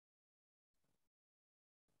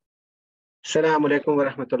Assalamu alaikum wa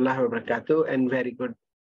rahmatullahi wa barakatuh, and very good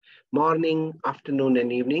morning, afternoon,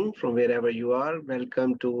 and evening from wherever you are.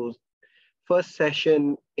 Welcome to first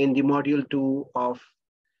session in the module 2 of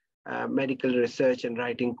medical research and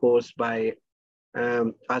writing course by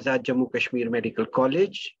Azad Jammu Kashmir Medical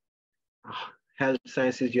College, Health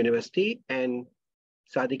Sciences University, and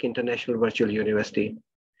Sadiq International Virtual University.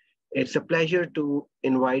 It's a pleasure to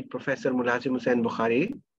invite Professor Mulazim Hussain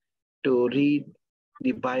Bukhari to read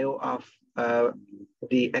the bio of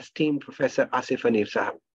the esteemed Professor Asif Hanif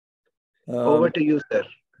Sahab. Over to you, sir.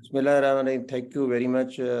 Bismillahirrahmanirrahim. Thank you very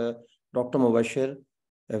much, Dr. Mubashir,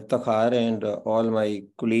 Iftakhar, and all my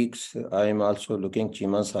colleagues. I am also looking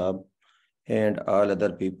Chima Sahab and all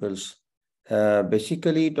other peoples.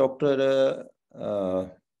 Basically, Dr.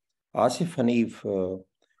 Asif Hanif,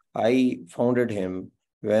 I founded him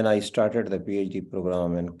when I started the PhD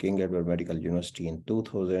program in King Edward Medical University in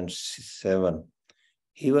 2007.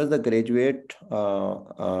 He was the graduate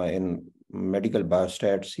in medical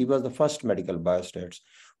biostats. He was the first medical biostats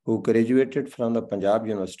who graduated from the Punjab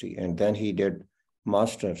University, and then he did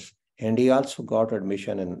masters. And he also got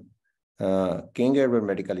admission in King Edward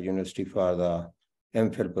Medical University for the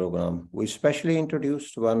MPhil program. We specially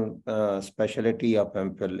introduced one specialty of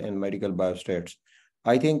MPhil in medical biostats.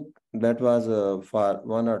 I think that was for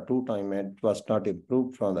 1 or 2 times, and it was not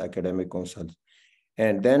approved from the academic councils.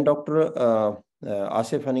 And then Dr.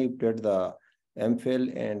 Asif Hanif did the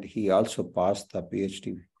MPhil, and he also passed the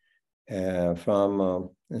PhD from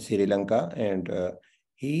Sri Lanka, and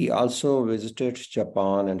he also visited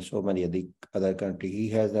Japan and so many other countries. He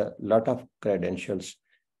has a lot of credentials.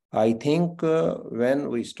 I think when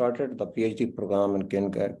we started the PhD program in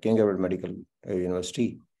King Edward Medical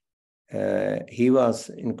University, he was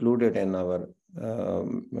included in our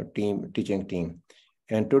teaching team.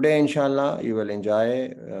 And today, inshallah, you will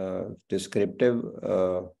enjoy descriptive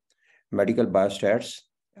medical biostats.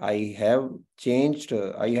 I have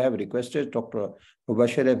requested Dr.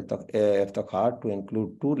 Mubashir Iftakhar to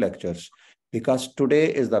include 2 lectures, because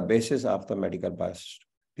today is the basis of the medical biostats.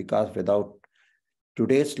 Because without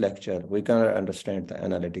today's lecture, we cannot understand the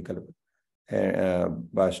analytical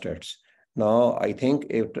biostats. Now, I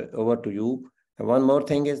think over to you. One more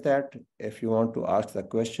thing is that if you want to ask the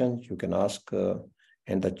questions, you can ask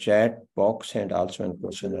in the chat box and also in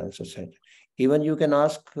question and answer session. Even you can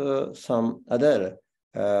ask some other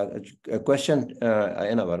question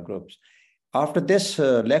in our groups. After this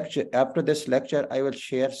lecture, I will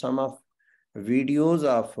share some of videos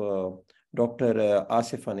of Dr.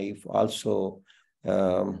 Asif Hanif also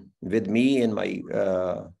with me in my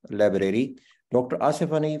library. Dr. Asif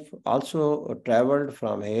Hanif also traveled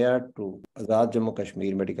from here to Azad Jammu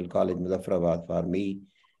Kashmir Medical College, Muzaffarabad for me.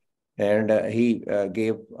 And he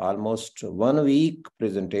gave almost 1 week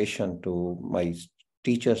presentation to my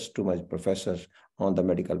teachers, to my professors on the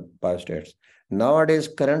medical biostats. Nowadays,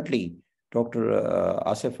 currently, Dr.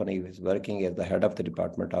 Asif Hanif is working as the head of the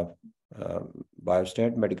Department of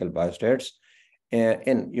Medical Biostats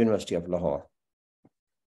in University of Lahore.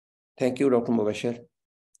 Thank you, Dr. Mubashir.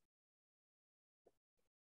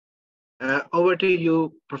 Over to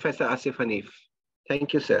you, Professor Asif Hanif.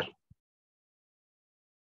 Thank you, sir.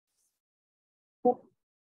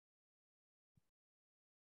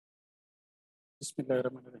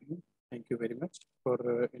 Bismillahirrahmanirrahim. Thank you very much for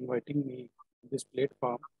inviting me to this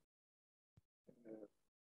platform.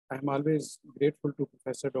 I am always grateful to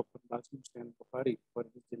Professor Dr. Mulazim Hussain Bukhari for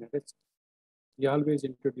his generosity. He always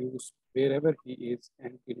introduces wherever he is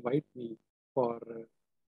and invite me for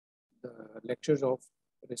the lectures of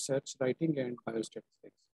research writing and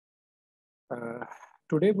biostatistics.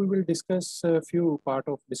 Today we will discuss a few part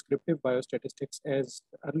of descriptive biostatistics. As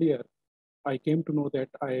earlier, I came to know that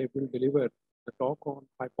I will deliver the talk on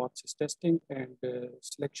hypothesis testing and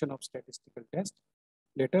selection of statistical tests.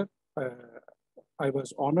 Later, I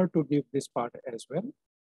was honored to give this part as well,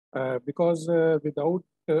 because without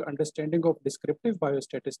understanding of descriptive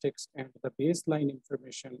biostatistics and the baseline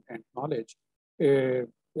information and knowledge,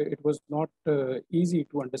 it was not easy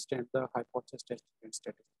to understand the hypothesis testing and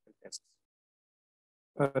statistical tests.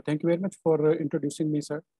 Thank you very much for introducing me,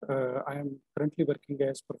 sir. I am currently working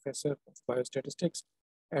as Professor of Biostatistics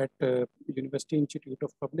at University Institute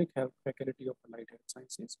of Public Health, Faculty of Allied Health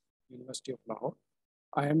Sciences, University of Lahore.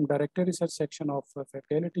 I am Director Research Section of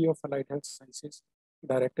Faculty of Allied Health Sciences,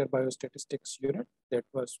 Director Biostatistics Unit that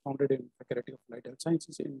was founded in Faculty of Allied Health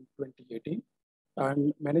Sciences in 2018.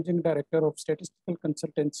 I'm Managing Director of Statistical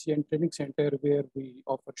Consultancy and Training Center, where we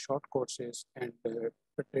offer short courses and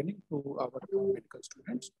training to our medical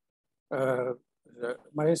students.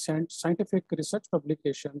 My scientific research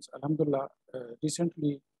publications, alhamdulillah,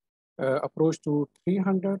 recently approach to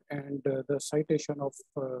 300, and the citation of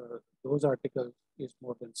those articles is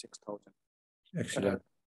more than 6,000. Excellent.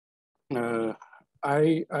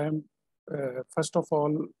 I am, first of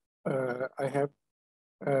all, I have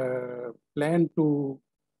planned to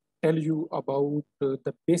tell you about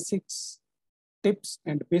the basics, tips,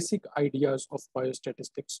 and basic ideas of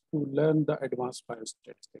biostatistics to learn the advanced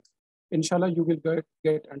biostatistics. Inshallah, you will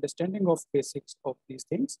get understanding of basics of these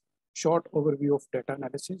things, short overview of data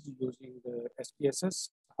analysis using the SPSS.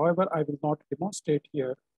 However, I will not demonstrate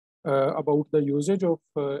here about the usage of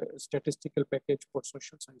statistical package for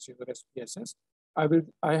social sciences or SPSS.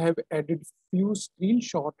 I have added few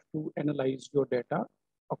screenshots to analyze your data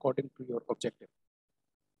according to your objective.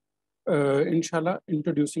 Inshallah,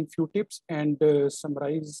 introducing few tips and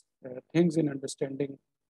summarize things in understandable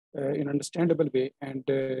way, and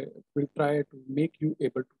will try to make you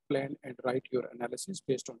able to plan and write your analysis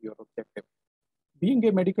based on your objective. Being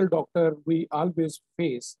a medical doctor, we always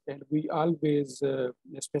face, and we always,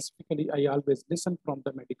 specifically, I always listen from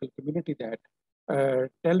the medical community that,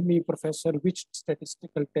 tell me, professor, which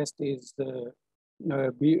statistical test is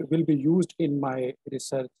will be used in my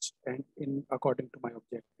research and according to my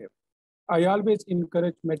objective. I always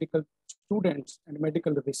encourage medical students and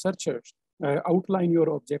medical researchers, outline your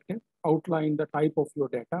objective, outline the type of your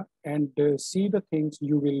data, and see the things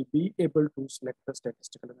you will be able to select the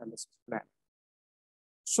statistical analysis plan.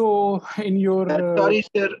 So in your... sorry,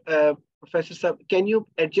 sir, Professor Sab, can you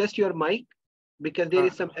adjust your mic? Because there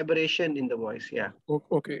is some aberration in the voice, yeah.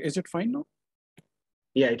 Okay, is it fine now?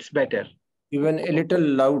 Yeah, it's better. Even a little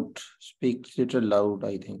loud, speak little loud,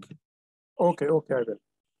 I think. Okay, I will.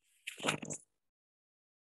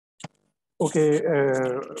 Okay,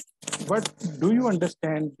 but do you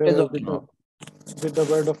understand with the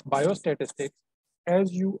word of biostatistics,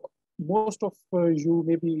 as most of you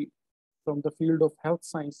may be from the field of health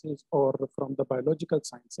sciences or from the biological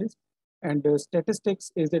sciences, and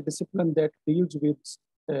statistics is a discipline that deals with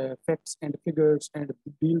facts and figures and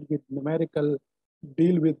deal with numerical,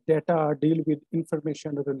 deal with data, deal with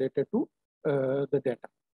information related to the data.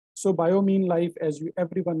 So bio mean life, as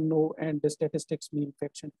everyone know, and the statistics mean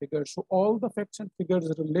facts and figures. So all the facts and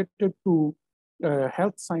figures related to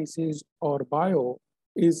health sciences or bio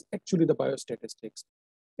is actually the biostatistics.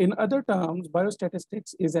 In other terms,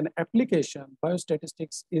 biostatistics is an application.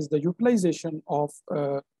 Biostatistics is the utilization of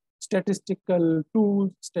statistical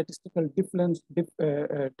tools, statistical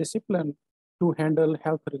discipline to handle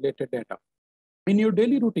health-related data. In your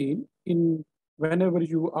daily routine, whenever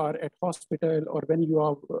you are at hospital or when you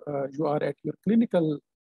are at your clinical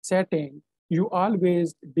setting, you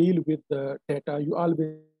always deal with the data, you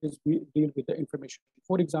always deal with the information.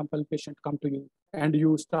 For example, patient come to you and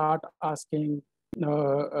you start asking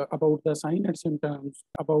about the signs and symptoms,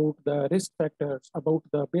 about the risk factors, about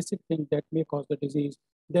the basic thing that may cause the disease.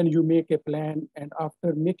 Then you make a plan, and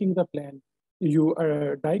after making the plan, you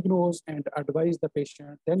diagnose and advise the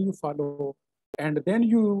patient, then you follow, and then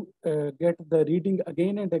you get the reading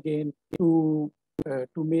again and again to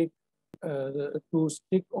make to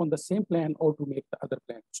stick on the same plan or to make the other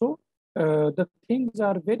plan. So the things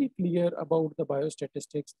are very clear about the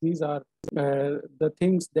biostatistics. These are the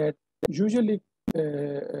things that usually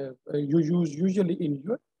you use usually in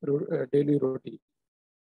your daily routine.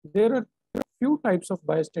 There are few types of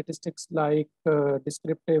biostatistics like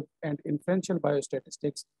descriptive and inferential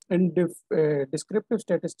biostatistics. In descriptive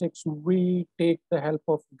statistics, we take the help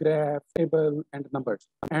of graph, table, and numbers.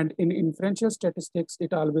 And in inferential statistics,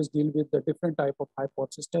 it always deals with the different type of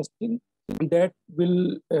hypothesis testing. That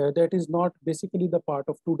is not basically the part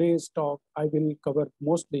of today's talk. I will cover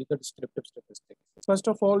mostly the descriptive statistics. First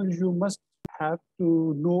of all, you must have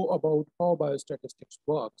to know about how biostatistics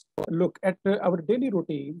works. Look at our daily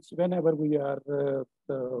routines. Whenever we are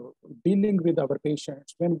dealing with our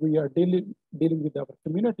patients, when we are dealing with our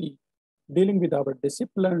community, dealing with our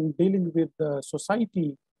discipline, dealing with the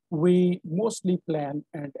society, we mostly plan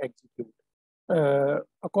and execute.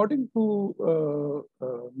 According to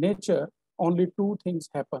nature, only two things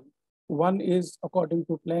happen. One is according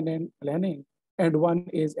to planning, and one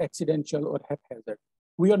is accidental or haphazard.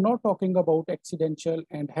 We are not talking about accidental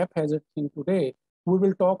and haphazard thing today. We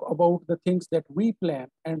will talk about the things that we plan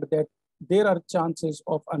and that there are chances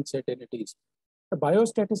of uncertainties. The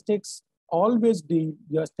biostatistics always deal,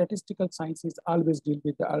 your statistical sciences always deal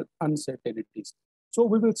with the uncertainties. So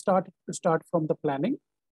we will start from the planning.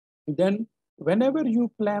 Then whenever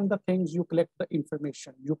you plan the things, you collect the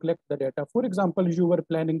information, you collect the data. For example, you were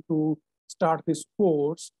planning to start this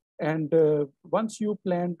course, and once you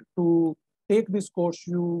planned to take this course,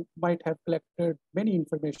 you might have collected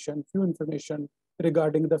few information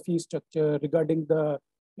regarding the fee structure, regarding the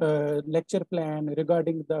lecture plan,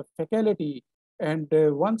 regarding the faculty. And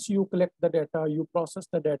once you collect the data, you process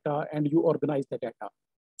the data and you organize the data.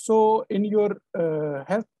 So in your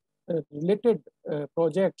health related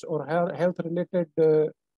projects or health related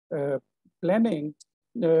planning,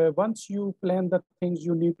 once you plan the things,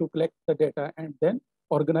 you need to collect the data and then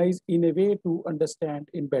organize in a way to understand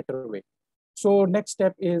in better way. So next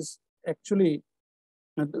step is actually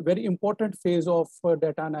a very important phase of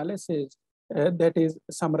data analysis, that is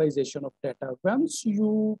summarization of data. Once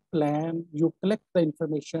you plan, you collect the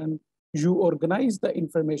information, you organize the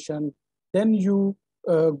information, then you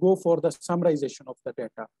go for the summarization of the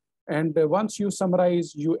data. And once you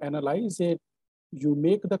summarize, you analyze it, you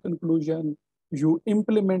make the conclusion, you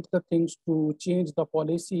implement the things to change the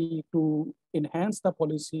policy, to enhance the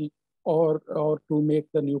policy, or to make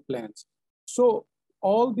the new plans. So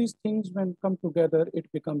all these things, when come together,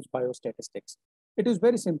 it becomes biostatistics. It is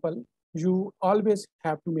very simple. You always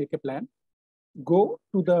have to make a plan, go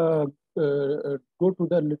to the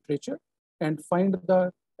literature and find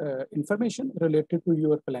the information related to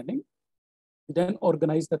your planning, then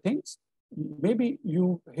organize the things. Maybe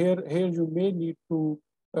you here you may need to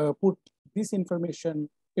put this information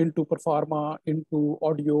into Performa, into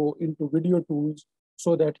audio, into video tools,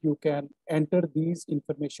 so that you can enter these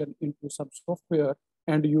information into some software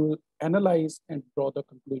and you analyze and draw the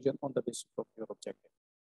conclusion on the basis of your objective.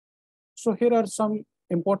 So here are some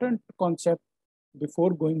important concepts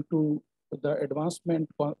before going to the advanced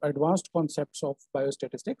concepts of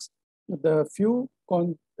biostatistics. The few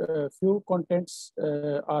contents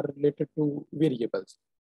are related to variables.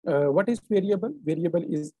 What is variable? Variable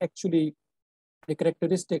is actually a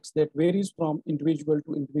characteristics that varies from individual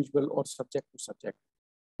to individual or subject to subject.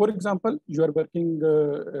 For example, you are working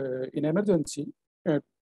in emergency.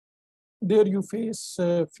 There you face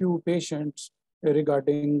a few patients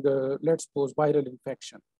regarding, let's suppose, viral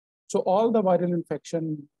infection. So all the viral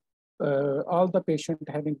infection, all the patient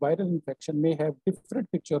having viral infection may have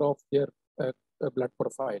different picture of their blood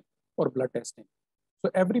profile or blood testing. So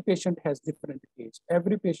every patient has different age.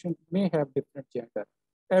 Every patient may have different gender.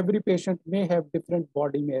 Every patient may have different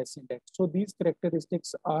body mass index. So these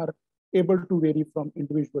characteristics are able to vary from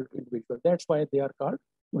individual to individual. That's why they are called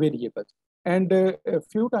variables. And a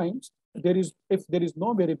few times, if there is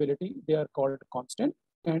no variability, they are called constant.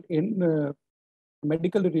 And in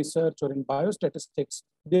medical research or in biostatistics,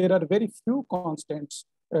 there are very few constants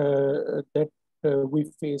that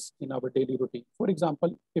we face in our daily routine. For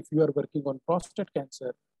example, if you are working on prostate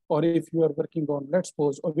cancer, or if you are working on, let's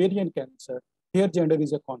suppose, ovarian cancer, here gender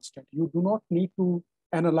is a constant. You do not need to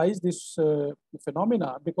analyze this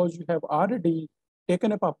phenomena because you have already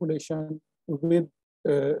taken a population with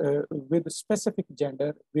specific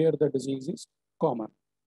gender where the disease is common.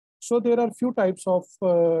 So there are few types of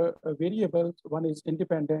variables. One is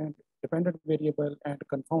independent, dependent variable, and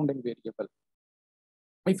confounding variable.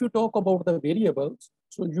 If you talk about the variables,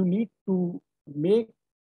 so you need to make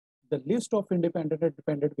the list of independent and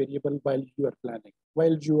dependent variable while you are planning,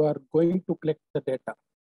 while you are going to collect the data.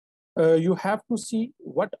 You have to see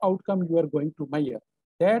what outcome you are going to measure.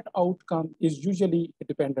 That outcome is usually a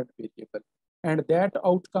dependent variable. And that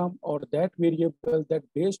outcome or that variable that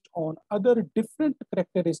based on other different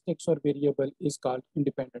characteristics or variable is called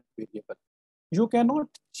independent variable. You cannot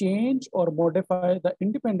change or modify the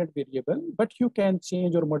independent variable, but you can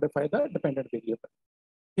change or modify the dependent variable.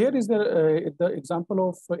 Here is the example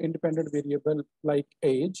of independent variable like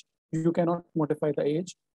age. You cannot modify the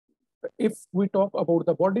age. If we talk about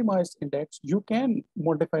the body mass index, you can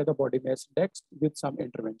modify the body mass index with some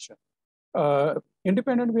intervention.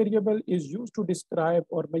 Independent variable is used to describe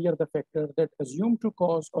or measure the factor that assume to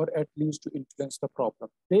cause or at least to influence the problem.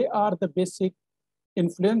 They are the basic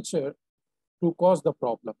influencer to cause the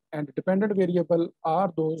problem. And dependent variable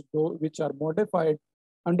are those which are modified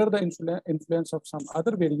under the influence of some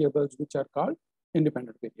other variables which are called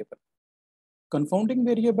independent variable. Confounding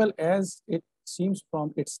variable, as it seems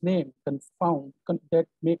from its name, confound, that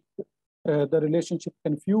make the relationship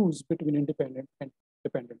confused between independent and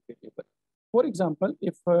dependent variable. For example,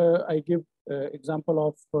 if I give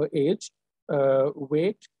example of age,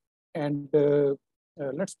 weight, and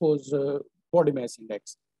let's suppose body mass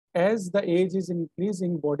index. As the age is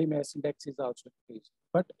increasing, body mass index is also increasing.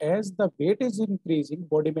 But as the weight is increasing,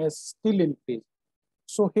 body mass still increases.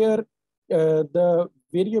 So here, the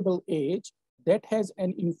variable age that has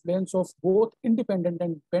an influence of both independent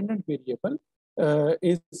and dependent variable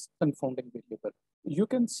is confounding variable. You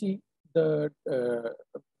can see the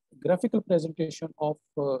graphical presentation of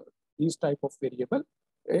these type of variable.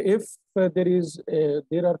 If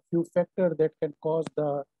there are few factors that can cause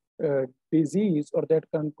the disease or that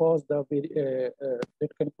can cause the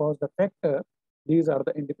factor, these are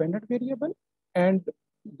the independent variable, and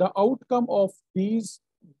the outcome of these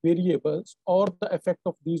variables or the effect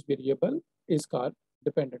of these variable is called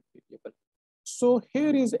dependent variable. So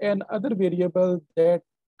here is another variable that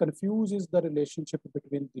confuses the relationship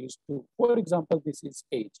between these two. For example, this is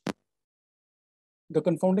age. The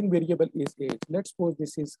confounding variable is age. Let's suppose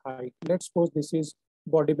this is height. Let's suppose this is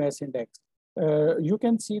body mass index. You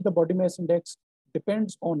can see the body mass index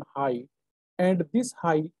depends on height, and this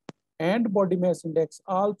height and body mass index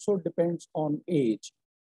also depends on age.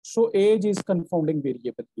 So age is confounding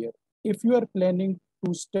variable here. If you are planning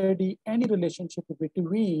to study any relationship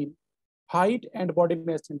between height and body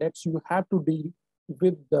mass index, you have to deal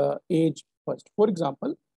with the age first. For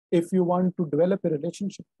example, if you want to develop a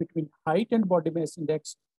relationship between height and body mass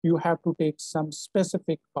index, you have to take some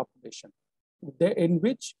specific population in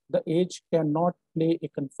which the age cannot play a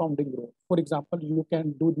confounding role. For example, you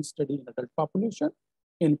can do this study in adult population,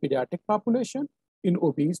 in pediatric population, in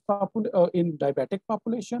obese population, in diabetic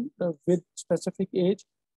population with specific age,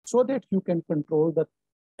 so that you can control the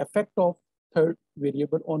effect of third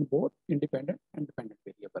variable on both independent and dependent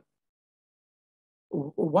variable.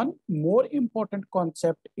 One more important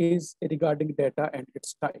concept is regarding data and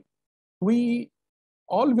its type. We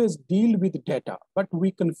always deal with data, but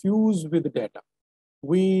we confuse with data.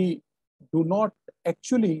 We do not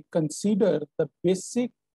actually consider the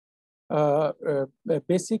basic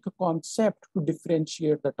concept to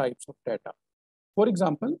differentiate the types of data. For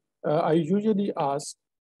example, I usually ask,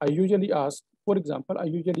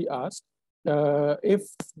 if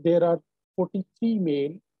there are 43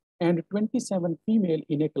 male and 27 female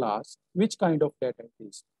in a class, which kind of data it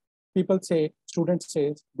is? People say, students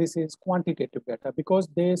say, this is quantitative data because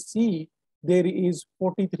they see there is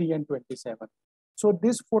 43 and 27. So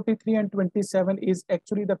this 43 and 27 is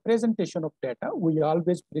actually the presentation of data. We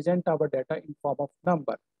always present our data in form of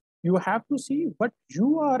number. You have to see what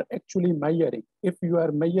you are actually measuring. If you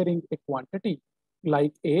are measuring a quantity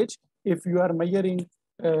like age, if you are measuring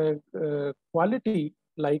quality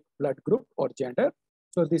like blood group or gender,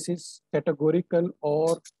 so this is categorical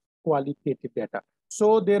or qualitative data.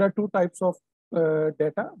 So there are two types of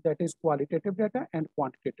data, that is qualitative data and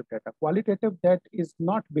quantitative data. Qualitative that is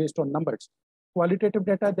not based on numbers. Qualitative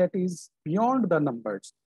data that is beyond the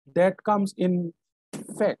numbers, that comes in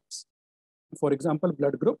facts. For example,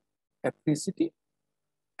 blood group, ethnicity,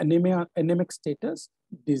 anemia, anemic status,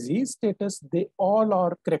 disease status, they all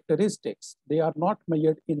are characteristics. They are not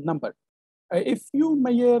measured in number. If you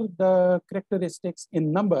measure the characteristics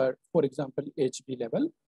in number, for example, HB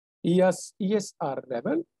level, ESR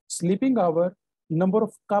level, sleeping hour, number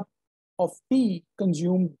of cup of tea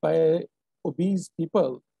consumed by obese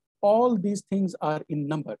people, all these things are in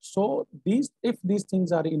number. So if these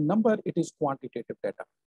things are in number, it is quantitative data.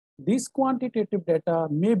 This quantitative data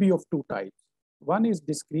may be of two types. One is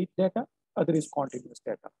discrete data, other is continuous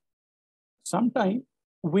data. Sometimes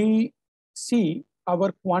we see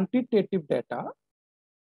our quantitative data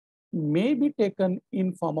may be taken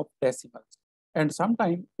in form of decimals, and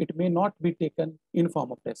sometimes it may not be taken in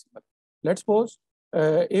form of decimal. Let's suppose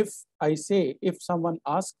if someone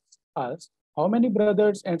asks us how many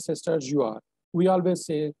brothers and sisters you are, we always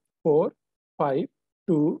say 4, 5,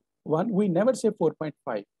 2, 1. We never say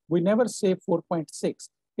 4.5. We never say 4.6.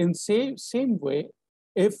 In same way,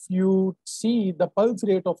 if you see the pulse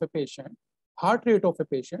rate of a patient, heart rate of a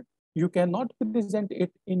patient, you cannot present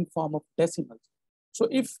it in form of decimals. So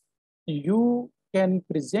if you can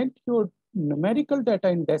present your numerical data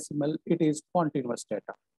in decimal, it is continuous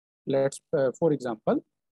data. For example,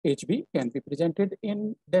 HB can be presented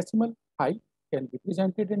in decimal, height can be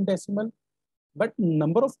presented in decimal, but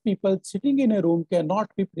number of people sitting in a room cannot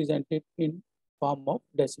be presented in form of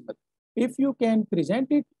decimal. If you can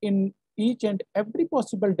present it in each and every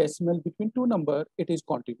possible decimal between two numbers, it is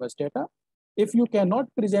continuous data. If you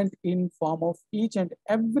cannot present in form of each and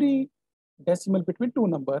every decimal between two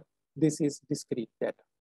numbers, this is discrete data.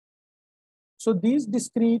 So these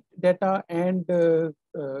discrete data and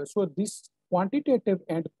so this quantitative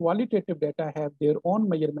and qualitative data have their own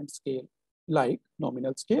measurement scale, like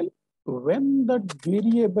nominal scale. When the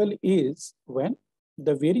variable is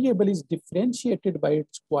differentiated by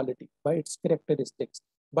its quality, by its characteristics,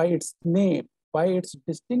 by its name, by its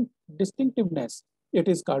distinctiveness, it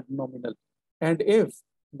is called nominal. And if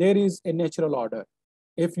there is a natural order,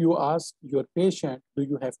 if you ask your patient, do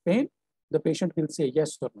you have pain? The patient will say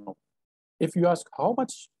yes or no. If you ask how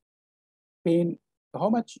much pain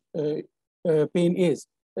is,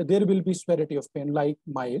 there will be severity of pain like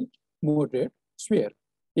mild, moderate, severe.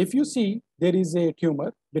 If you see there is a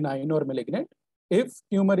tumor, benign or malignant, If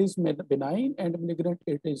tumor is benign and malignant,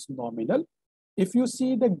 it is nominal. If you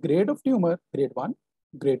see the grade of tumor, grade 1,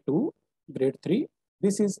 grade 2, grade 3,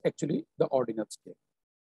 this is actually the ordinal scale.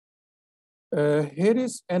 Here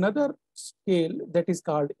is another scale that is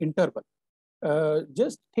called interval.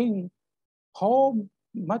 Just think how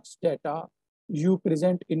much data you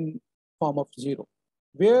present in form of 0,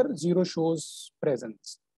 where 0 shows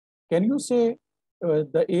presence. Can you say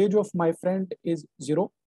the age of my friend is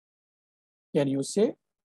 0? Can you say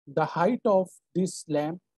the height of this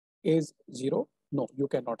lamp is 0? No, you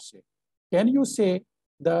cannot say. Can you say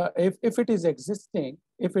if it is existing,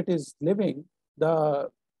 if it is living,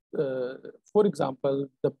 for example,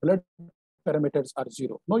 the blood parameters are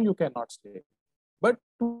 0? No, you cannot say. But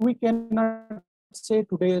we cannot say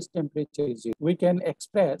today's temperature is 0. We can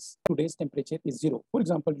express today's temperature is 0. For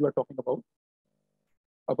example, you are talking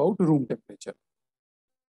about room temperature.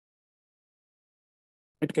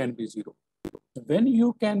 It can be 0. When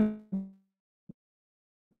you can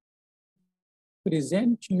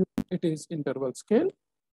present you, it is interval scale.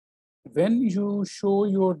 When you show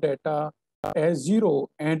your data as 0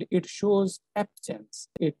 and it shows absence,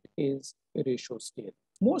 it is ratio scale.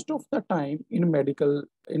 Most of the time in medical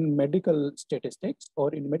statistics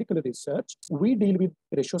or in medical research, we deal with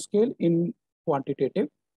ratio scale in quantitative,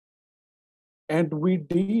 and we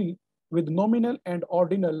deal with nominal and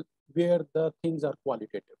ordinal where the things are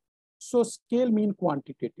qualitative. So scale means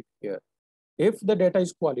quantitative here. If the data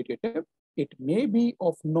is qualitative, it may be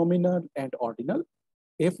of nominal and ordinal.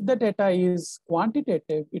 If the data is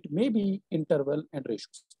quantitative, it may be interval and ratio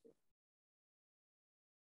scale.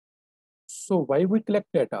 So why we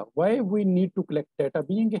collect data? Why we need to collect data?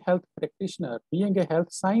 Being a health practitioner, being a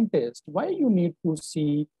health scientist, why you need to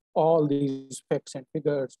see all these facts and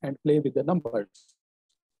figures and play with the numbers?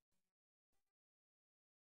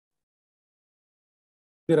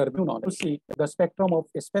 There are to see the spectrum of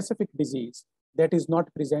a specific disease that is not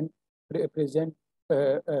present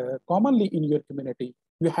commonly in your community.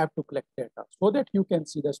 You have to collect data so that you can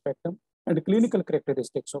see the spectrum and the clinical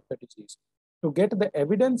characteristics of the disease. To get the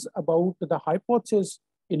evidence about the hypothesis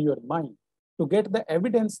in your mind, to get the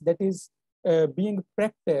evidence that is being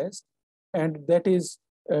practiced and that is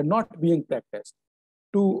not being practiced,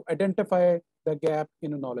 to identify the gap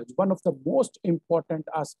in knowledge. One of the most important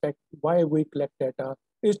aspects why we collect data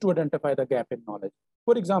is to identify the gap in knowledge.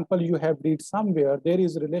 For example, you have read somewhere there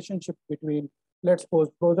is a relationship between, let's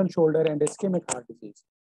suppose, frozen shoulder and ischemic heart disease.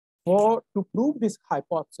 To prove this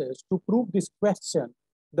hypothesis, to prove this question,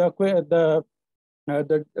 the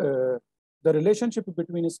relationship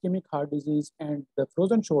between ischemic heart disease and the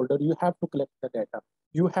frozen shoulder, you have to collect the data.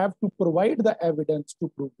 You have to provide the evidence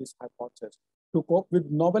to prove this hypothesis. To cope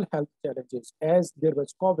with novel health challenges, as there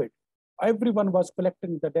was COVID, everyone was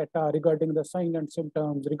collecting the data regarding the signs and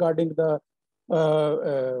symptoms, regarding the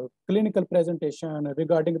clinical presentation,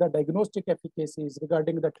 regarding the diagnostic efficacies,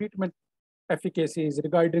 regarding the treatment efficacies,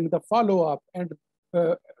 regarding the follow-up, and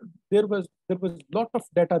there was a lot of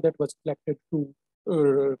data that was collected to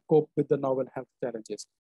cope with the novel health challenges,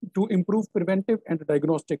 to improve preventive and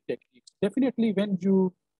diagnostic techniques. Definitely, when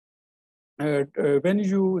you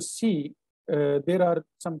see there are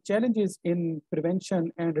some challenges in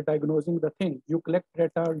prevention and diagnosing the thing, you collect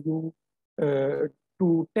data,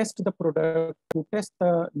 to test the product, to test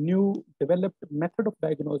the new developed method of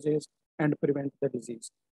diagnosis and prevent the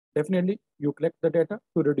disease. Definitely, you collect the data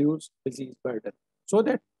to reduce disease burden, so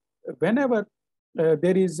that whenever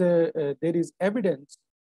there is evidence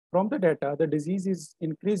from the data, the disease is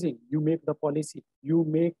increasing, you make the policy, you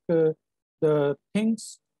make the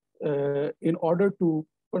things in order to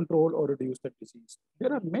control or reduce the disease.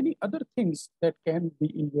 There are many other things that can be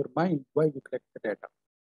in your mind while you collect the data.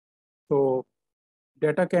 So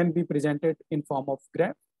data can be presented in form of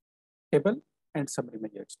graph, table, and summary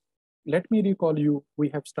measures. Let me recall you, we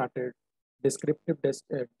have started descriptive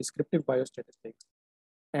biostatistics.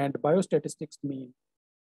 And biostatistics mean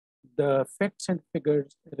the facts and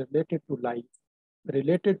figures related to life,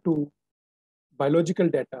 related to biological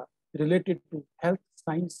data, related to health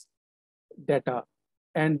science data.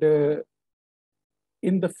 And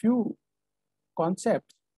in the few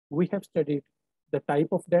concepts, we have studied the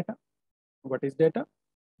type of data. What is data?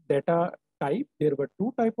 Data type, there were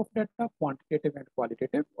two types of data, quantitative and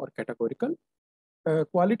qualitative or categorical.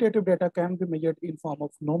 Qualitative data can be measured in form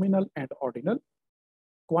of nominal and ordinal.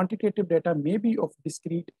 Quantitative data may be of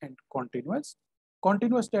discrete and continuous.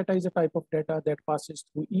 Continuous data is a type of data that passes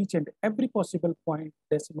through each and every possible point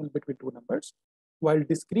decimal between two numbers, while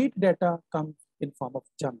discrete data comes in form of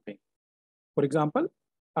jumping. For example,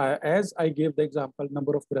 as I gave the example,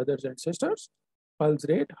 number of brothers and sisters, pulse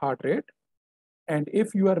rate, heart rate, and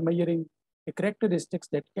if you are measuring characteristics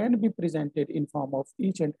that can be presented in form of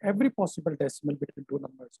each and every possible decimal between two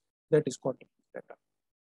numbers, that is quantitative data.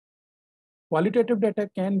 Qualitative data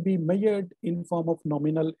can be measured in form of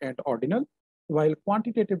nominal and ordinal, while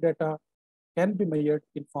quantitative data can be measured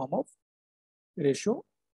in form of ratio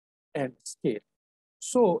and scale.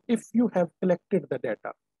 So if you have collected the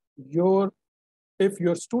data, if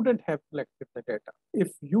your student have collected the data, if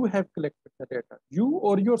you have collected the data, you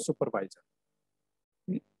or your supervisor,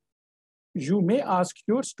 you may ask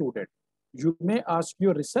your student, you may ask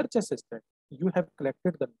your research assistant, you have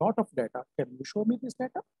collected the lot of data, can you show me this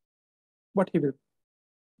data? What he will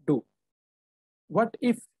do? What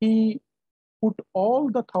if he put all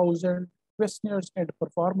the 1,000 questionnaires and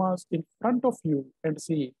performers in front of you and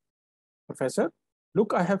say, Professor,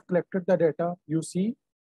 look, I have collected the data, you see,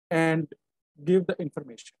 and give the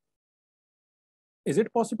information. Is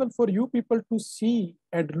it possible for you people to see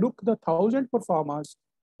and look the 1,000 performers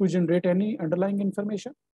to generate any underlying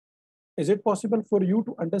information? Is it possible for you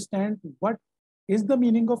to understand what is the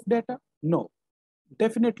meaning of data? No,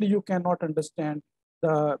 definitely you cannot understand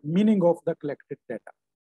the meaning of the collected data.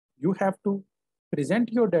 You have to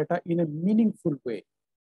present your data in a meaningful way.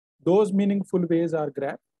 Those meaningful ways are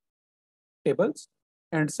graph, tables,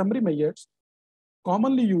 and summary measures,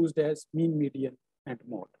 commonly used as mean, median, and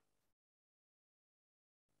mode.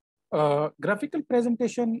 Graphical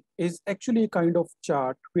presentation is actually a kind of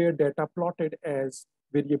chart where data plotted as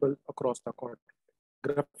variable across the cortex.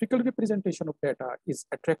 Graphical representation of data is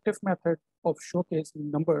attractive method of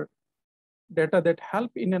showcasing number data that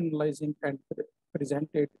help in analyzing and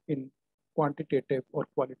presented in quantitative or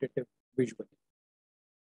qualitative visually.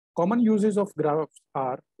 Common uses of graphs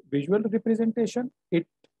are visual representation. It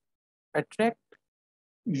attracts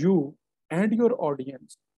you and your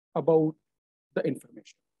audience about the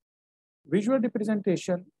information. Visual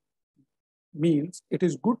representation means it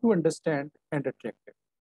is good to understand and attractive.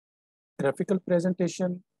 Graphical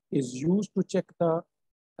presentation is used to check the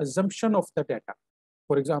assumption of the data.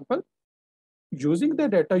 For example, using the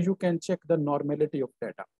data, you can check the normality of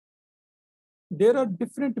data. There are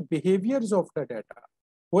different behaviors of the data.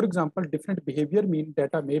 For example, different behavior mean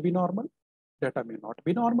data may be normal, data may not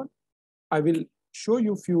be normal. I will show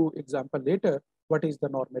you few examples later. What is the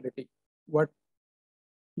normality? What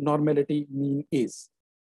normality mean is.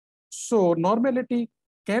 So normality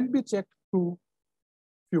can be checked through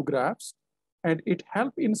few graphs, and it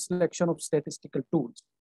helps in selection of statistical tools.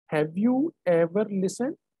 Have you ever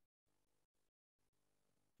listened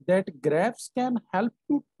that graphs can help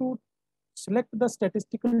you to select the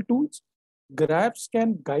statistical tools? Graphs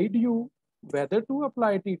can guide you whether to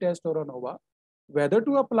apply t-test or ANOVA, whether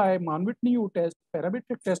to apply Mann-Whitney U-test,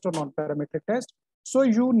 parametric test or non-parametric test. So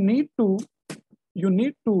you need to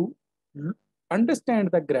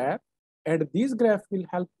understand the graph, and these graphs will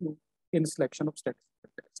help you in selection of statistical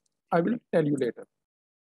tests. I will tell you later.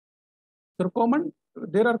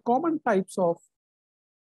 There are common types of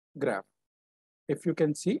graph. If you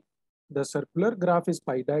can see, the circular graph is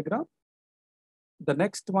pie diagram. The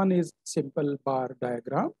next one is simple bar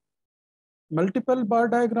diagram, multiple bar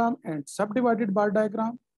diagram and subdivided bar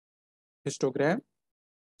diagram, histogram,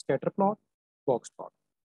 scatter plot, box plot.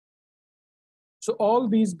 So all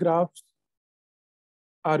these graphs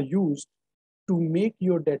are used to make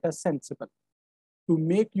your data sensible, to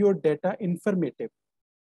make your data informative.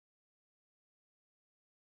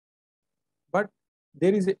 But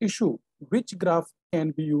there is an issue, which graph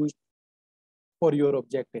can be used for your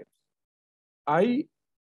objectives. I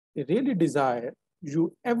really desire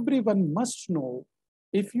everyone must know,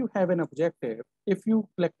 if you have an objective, if you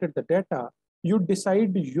collected the data, you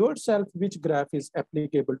decide yourself which graph is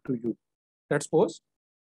applicable to you. Let's suppose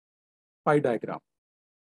pie diagram.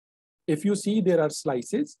 If you see there are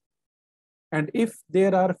slices, and if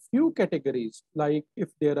there are few categories, like if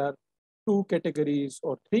there are 2 categories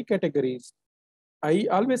or 3 categories, I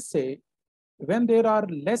always say when there are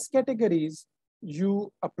less categories,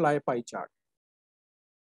 you apply pie chart.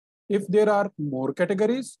 If there are more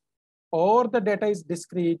categories or the data is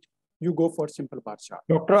discrete, you go for simple bar chart.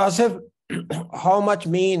 Dr. Asif, how much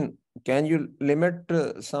mean? Can you limit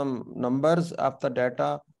some numbers of the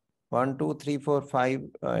data? 1, 2, 3, 4, 5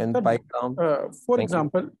 in pie count? For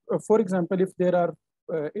example, if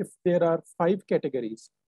there are 5 categories,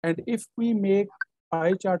 and if we make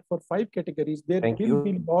pie chart for 5 categories, there will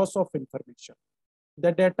be loss of information.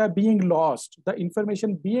 The data being lost, the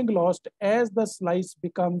information being lost as the slice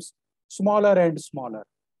becomes smaller and smaller.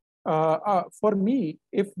 For me,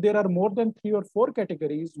 if there are more than 3 or 4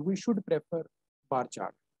 categories, we should prefer bar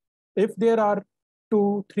chart. If there are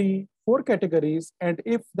 2, 3, 4 categories, and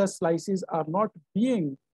if the slices are not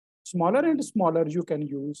being smaller and smaller, you can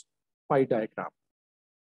use pie diagram.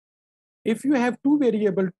 If you have two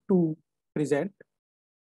variables to present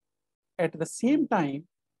at the same time,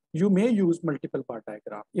 you may use multiple bar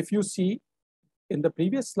diagram. If you see in the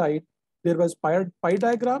previous slide, there was pie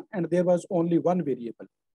diagram and there was only one variable.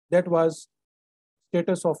 That was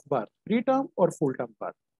status of birth, preterm or full-term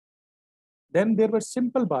birth. Then there was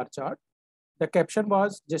simple bar chart. The caption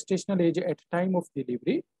was gestational age at time of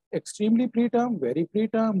delivery, extremely preterm, very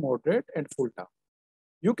preterm, moderate, and full-term.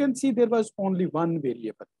 You can see there was only one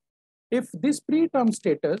variable. If this preterm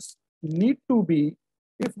status need to be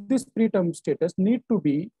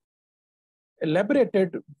elaborated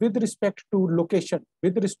with respect to location,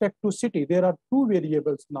 with respect to city, there are two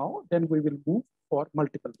variables now, then we will move for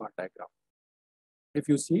multiple bar diagram. If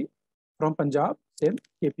you see from Punjab, Sindh,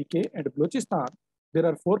 KPK, and Balochistan, there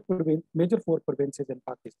are major four provinces in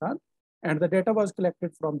Pakistan, and the data was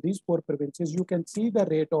collected from these four provinces. You can see the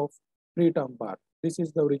rate of preterm birth. This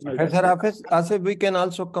is the original. Asif, we can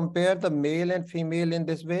also compare the male and female in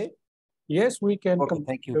this way. Yes, we can. Okay,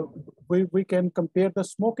 thank you. We can compare the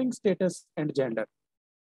smoking status and gender.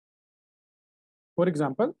 For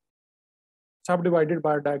example, subdivided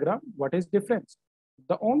bar diagram. What is difference?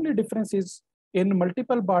 The only difference is in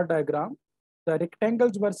multiple bar diagram, the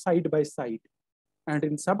rectangles were side by side, and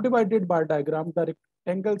in subdivided bar diagram, the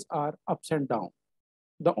rectangles are ups and down.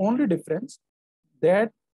 The only difference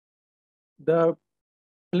that the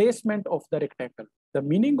placement of the rectangle, the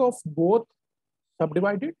meaning of both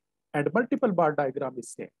subdivided and multiple bar diagram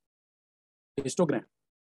is same. Histogram.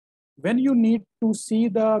 When you need to see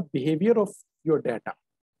the behavior of your data,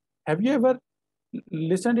 have you ever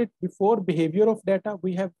listened it before? Behavior of data.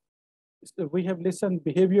 We have listened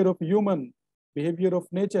behavior of human, behavior of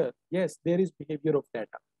nature. Yes, there is behavior of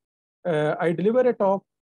data. I deliver a talk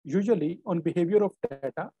usually on behavior of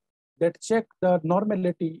data that check the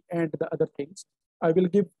normality and the other things. I will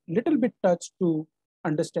give little bit touch to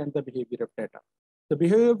understand the behavior of data. The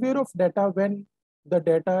behavior of data when the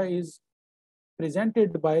data is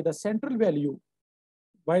presented by the central value,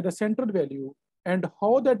 and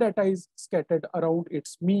how the data is scattered around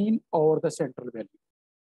its mean or the central value.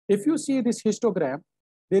 If you see this histogram,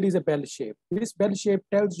 there is a bell shape. This bell shape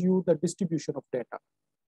tells you the distribution of data.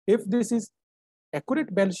 If this is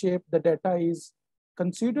accurate bell shape, the data is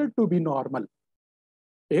considered to be normal.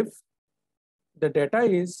 If the data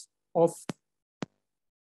is of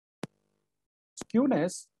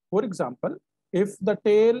skewness, for example, if the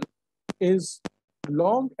tail is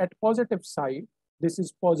long at positive side, this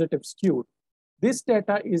is positive skewed. This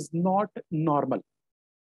data is not normal.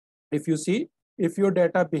 If you see, if your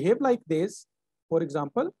data behave like this, for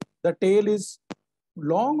example, the tail is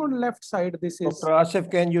long on left side, this is... Dr. Asif,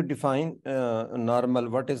 can you define normal?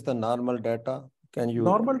 What is the normal data? Can you...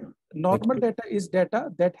 Normal data is data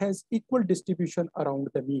that has equal distribution around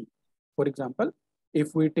the mean. For example,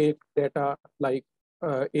 if we take data like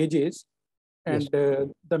ages, and yes,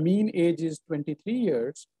 the mean age is 23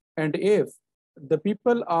 years, and if the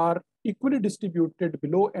people are equally distributed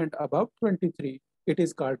below and above 23, it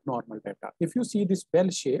is called normal data. If you see this bell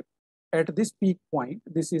shape, at this peak point,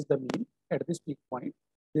 this is the mean. At this peak point,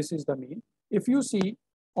 this is the mean. If you see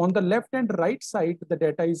on the left and right side, the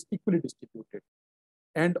data is equally distributed.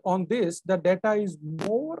 And on this, the data is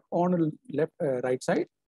more on left, right side.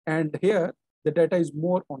 And here, the data is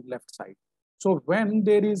more on left side. So when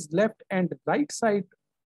there is left and right side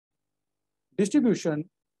distribution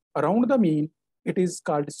around the mean, it is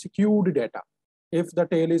called skewed data. If the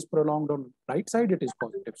tail is prolonged on right side, it is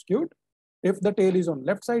positive skewed. If the tail is on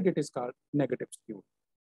left side, it is called negative skewed.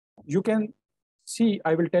 You can see,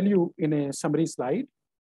 I will tell you in a summary slide.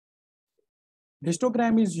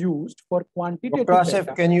 Histogram is used for quantitative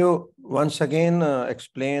data. Can you once again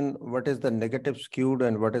explain what is the negative skewed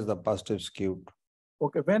and what is the positive skewed?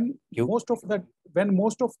 Okay, when most of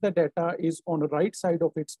the data is on the right side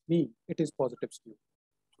of its mean, it is positive skewed.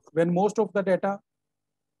 When most of the data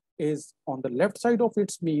is on the left side of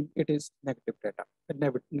its mean, it is negative data,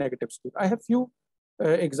 negative skewed. I have few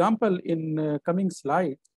example in coming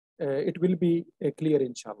slides. It will be clear,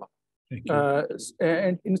 inshallah. Thank you.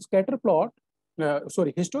 And in scatter plot,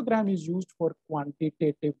 histogram is used for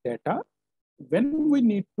quantitative data when we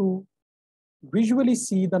need to visually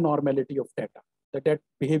see the normality of data, the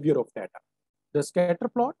behavior of data. The scatter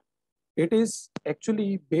plot, it is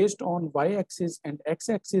actually based on y-axis and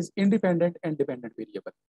x-axis independent and dependent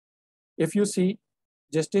variable. If you see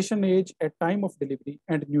gestation age at time of delivery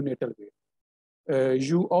and neonatal weight,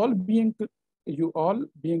 you all being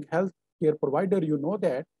healthcare provider, you know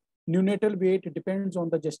that neonatal weight depends on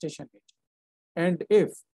the gestation age. And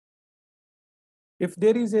if if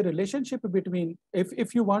there is a relationship between,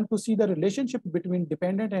 if you want to see the relationship between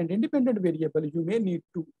dependent and independent variable, you may need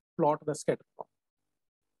to plot the scatter plot.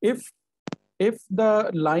 If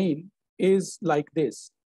the line is like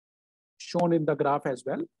this, shown in the graph as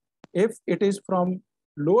well, if it is from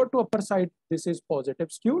lower to upper side, this is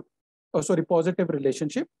positive skewed, positive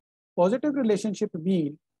relationship. Positive relationship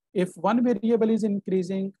mean if one variable is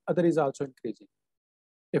increasing, other is also increasing.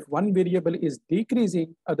 If one variable is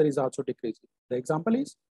decreasing, other is also decreasing. The example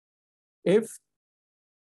is, if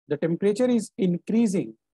the temperature is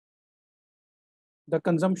increasing, the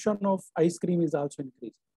consumption of ice cream is also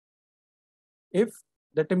increasing. If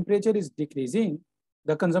the temperature is decreasing,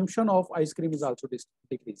 the consumption of ice cream is also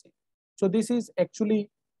decreasing. So this is actually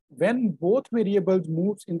when both variables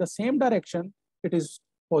moves in the same direction, it is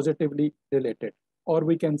positively related, or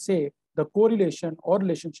we can say the correlation or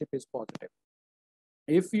relationship is positive.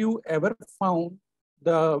 If you ever found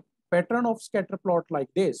the pattern of scatter plot like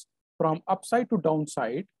this, from upside to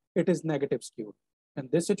downside, it is negative skewed. In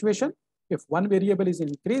this situation, if one variable is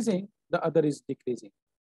increasing, the other is decreasing.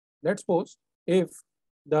 Let's suppose if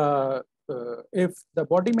the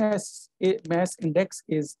body mass index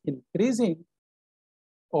is increasing,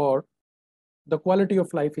 or the quality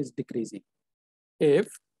of life is decreasing. If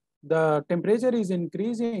the temperature is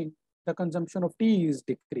increasing, the consumption of tea is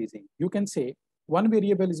decreasing. You can say one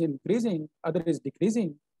variable is increasing, other is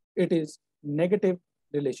decreasing. It is negative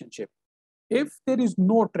relationship. If there is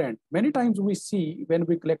no trend, many times we see when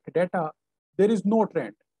we collect data, there is no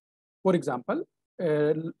trend. For example,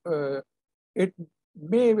 it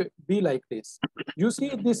may be like this. You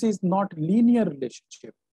see, this is not linear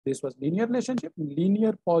relationship. This was linear relationship,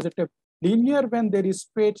 linear positive, linear when there is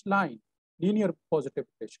straight line, linear positive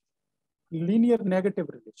relationship, linear negative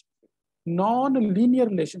relationship. Non-linear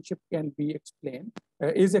relationship can be explained,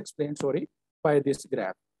 by this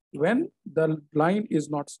graph when the line is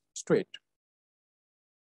not straight.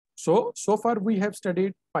 So far we have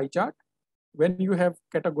studied pie chart when you have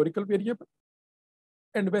categorical variable,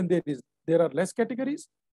 and when there are less categories,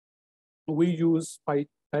 we use pie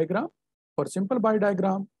diagram. For simple pie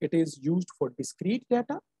diagram, it is used for discrete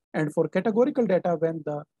data, and for categorical data when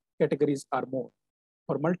the categories are more.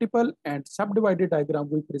 For multiple and subdivided diagram,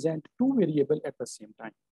 we present two variables at the same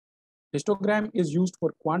time. Histogram is used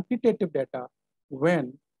for quantitative data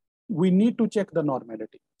when we need to check the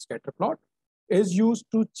normality. Scatter plot is used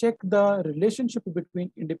to check the relationship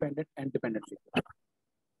between independent and dependent variables.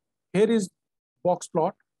 Here is box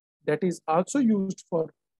plot that is also used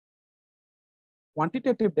for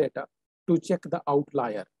quantitative data to check the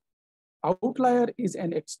outlier. Outlier is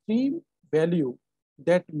an extreme value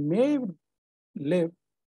that may live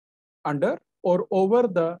under or over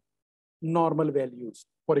the normal values.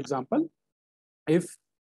 For example, if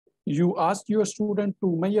you ask your student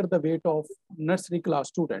to measure the weight of nursery class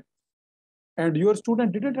student, and your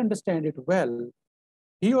student didn't understand it well,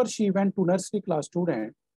 he or she went to nursery class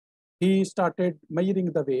student, he started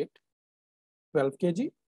measuring the weight, 12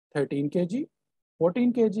 kg, 13 kg,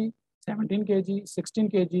 14 kg, 17 kg, 16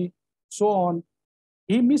 kg, so on.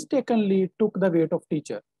 He mistakenly took the weight of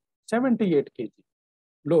teacher, 78 kg.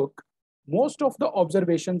 Look, most of the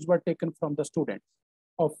observations were taken from the students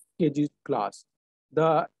of kg class.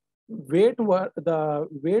 The weights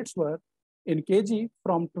were in kg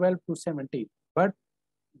from 12 to 17, but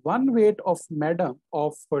one weight of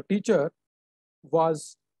teacher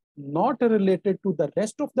was not related to the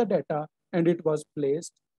rest of the data, and it was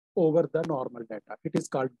placed over the normal data. It is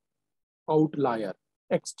called outlier,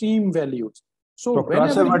 extreme values. So Dr.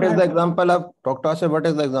 Asif, what is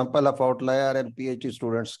the example of outlier and PhD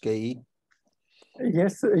students KE?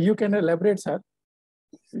 Yes, you can elaborate, sir.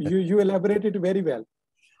 You elaborate it very well.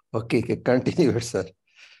 Okay, continue, sir.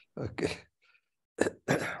 Okay.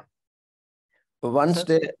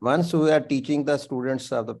 Once we were teaching the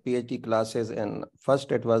students of the PhD classes, and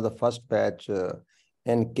it was the first batch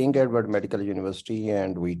in King Edward Medical University,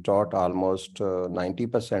 and we taught almost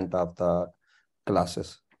 90% of the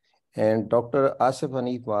classes. And Dr. Asif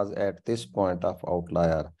Hanif was at this point of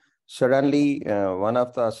outlier. Suddenly, one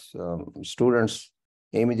of the students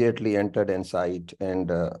immediately entered inside,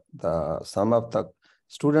 and some of the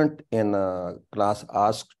student in class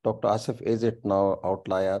asked Dr. Asif, "Is it now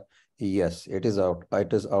outlier?" Yes, it is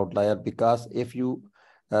outlier, because if you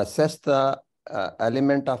assess the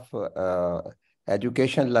element of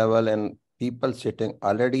education level and people sitting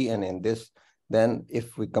already and in this, then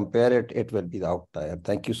if we compare it, it will be the outlier.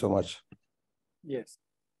 Thank you so much. Yes,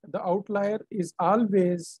 the outlier is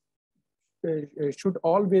always should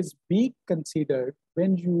always be considered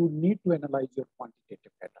when you need to analyze your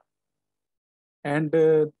quantitative data. And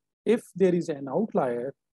if there is an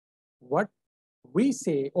outlier, what We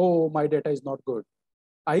say, oh, my data is not good.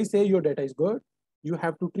 I say your data is good. You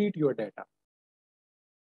have to treat your data.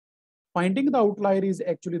 Finding the outlier is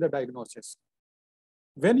actually the diagnosis.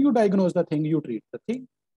 When you diagnose the thing, you treat the thing.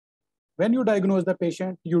 When you diagnose the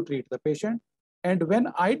patient, you treat the patient. And when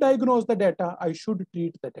I diagnose the data, I should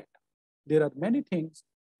treat the data. There are many things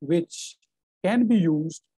which can be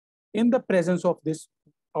used in the presence of this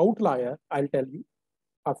outlier. I'll tell you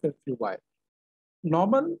after a few while.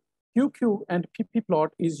 Normal QQ and PP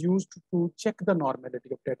plot is used to check the normality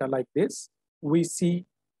of data like this. We see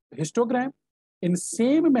histogram. In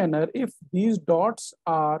same manner, if these dots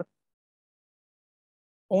are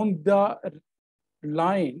on the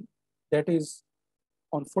line that is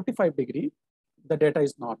on 45 degree, the data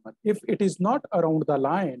is normal. If it is not around the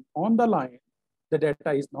line, on the line, the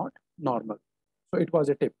data is not normal. So it was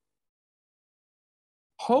a tip.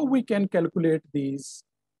 How we can calculate these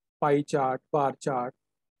pie chart, bar chart,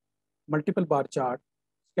 multiple bar chart,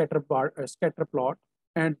 scatter plot,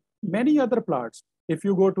 and many other plots. If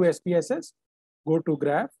you go to SPSS, go to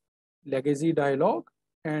graph, legacy dialog,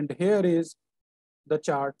 and here is the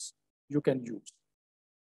charts you can use.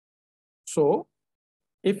 So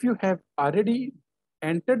if you have already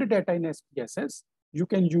entered data in SPSS, you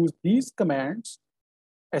can use these commands.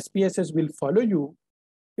 SPSS will follow you.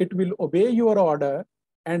 It will obey your order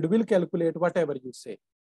and will calculate whatever you say.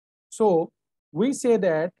 So we say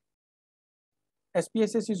that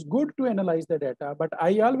SPSS is good to analyze the data, but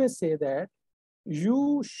I always say that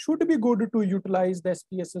you should be good to utilize the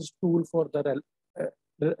SPSS tool for the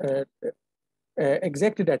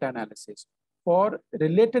exact data analysis, for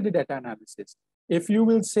related data analysis. If you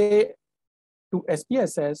will say to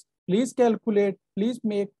SPSS, please calculate, please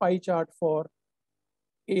make pie chart for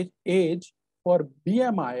age, for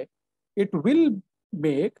BMI, it will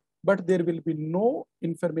make, but there will be no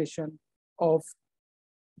information of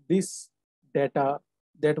this data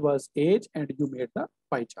that was age and you made the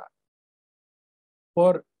pie chart.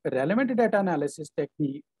 For relevant data analysis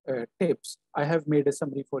technique tips, I have made a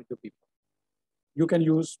summary for you people. You can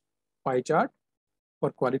use pie chart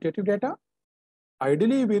for qualitative data,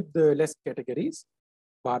 ideally with less categories,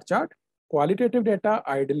 bar chart, qualitative data,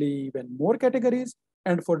 ideally even more categories,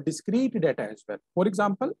 and for discrete data as well. For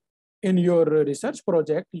example, in your research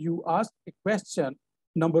project, you ask a question,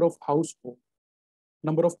 number of households,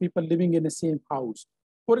 number of people living in the same house.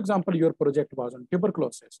 For example, your project was on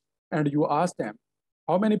tuberculosis, and you ask them,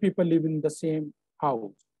 how many people live in the same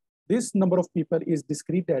house? This number of people is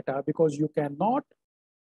discrete data because you cannot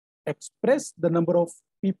express the number of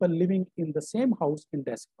people living in the same house in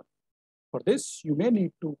decimal. For this, you may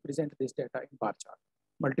need to present this data in bar chart.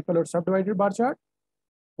 Multiple or subdivided bar chart,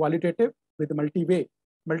 qualitative with multi-way.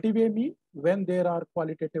 Multi-way means when there are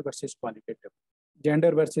qualitative versus quantitative,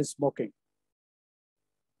 gender versus smoking,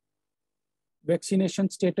 vaccination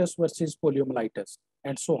status versus poliomyelitis,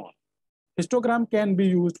 and so on. Histogram can be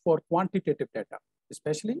used for quantitative data,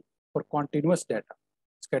 especially for continuous data.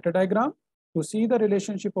 Scatter diagram to see the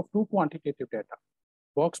relationship of two quantitative data.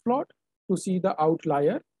 Box plot to see the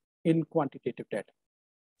outlier in quantitative data.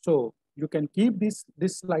 So you can keep this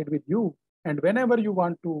slide with you, and whenever you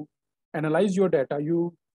want to analyze your data,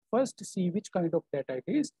 you first see which kind of data it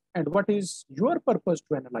is and what is your purpose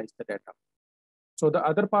to analyze the data. So the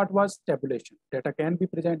other part was tabulation. Data can be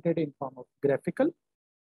presented in form of graphical,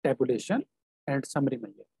 tabulation, and summary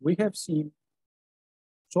measure. We have seen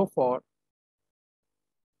so far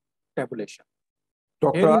tabulation.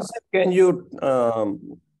 Dr. Asif, can you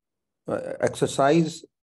exercise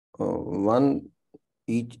one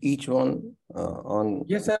each one on?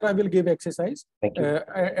 Yes, sir, I will give exercise. Thank you.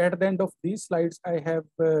 At the end of these slides, I have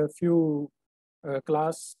a few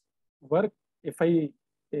class work. If I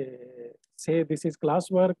say this is class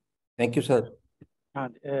work. Thank you, sir.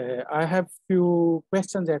 And I have few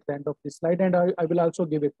questions at the end of this slide, and I will also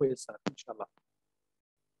give a quiz, sir, inshallah.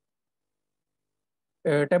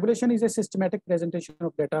 Tabulation is a systematic presentation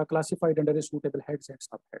of data classified under a suitable heads and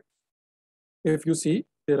subheads. If you see,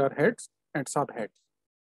 there are heads and subheads.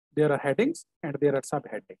 There are headings and there are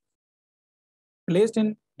subheadings. Placed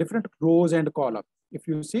in different rows and columns. If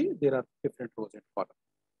you see, there are different rows and columns.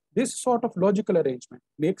 This sort of logical arrangement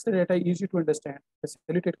makes the data easy to understand,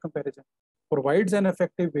 facilitate comparison, provides an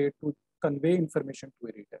effective way to convey information to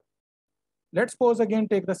a reader. Let's suppose again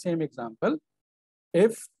take the same example.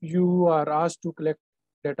 If you are asked to collect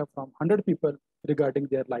data from 100 people regarding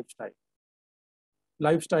their lifestyle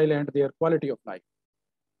and their quality of life,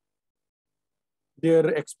 their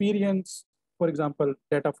experience, for example,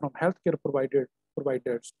 data from healthcare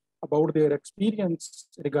providers about their experience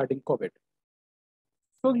regarding COVID.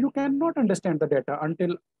 So you cannot understand the data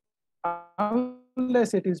until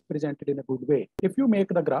unless it is presented in a good way. If you make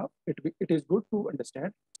the graph, it is good to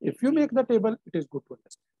understand. If you make the table, it is good to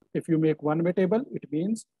understand. If you make one-way table, it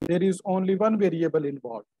means there is only one variable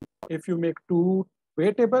involved. If you make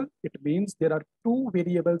two-way table, it means there are two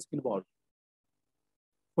variables involved.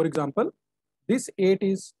 For example, this 8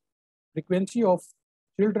 is frequency of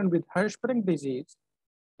children with Hirschsprung disease,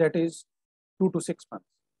 that is 2 to 6 months.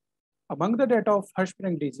 Among the data of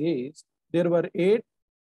Hirschsprung disease, there were 8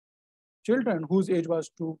 children whose age was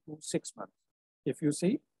 2 to 6 months. If you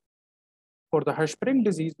see, for the Hirschsprung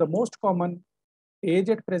disease, the most common age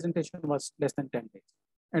at presentation was less than 10 days.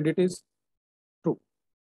 And it is true.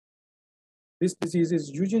 This disease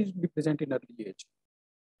is usually present in early age.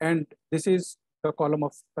 And this is the column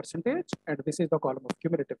of percentage, and this is the column of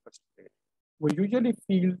cumulative percentage. We usually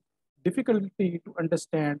feel difficulty to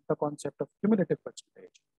understand the concept of cumulative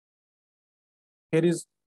percentage. Here is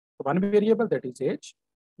one variable, that is age.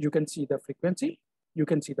 You can see the frequency, you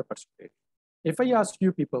can see the percentage. If I ask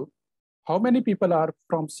you people, how many people are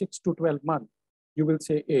from 6 to 12 months? You will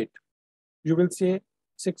say 8. You will say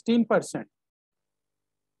 16%,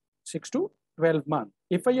 6 to 12 months.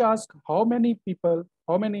 If I ask how many people,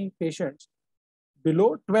 how many patients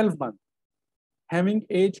below 12 months having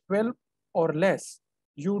age 12 or less,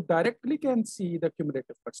 you directly can see the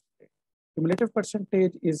cumulative percentage. Cumulative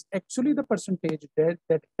percentage is actually the percentage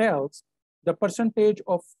that tells the percentage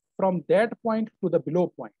of from that point to the below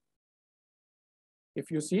point.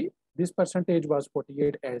 If you see, this percentage was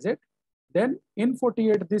 48 as it, then in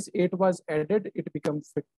 48, this 8 was added, it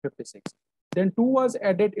becomes 56. Then 2 was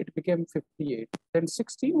added, it became 58. Then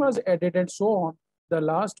 16 was added, and so on. The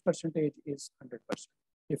last percentage is 100%.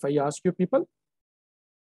 If I ask you people,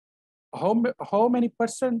 how many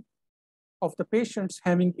percent of the patients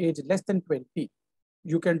having age less than 20,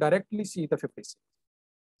 you can directly see the 56.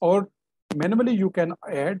 Or manually, you can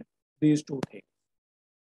add these two things.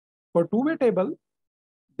 For two-way table,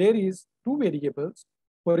 there is two variables.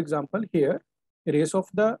 For example, here, race of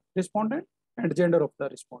the respondent and gender of the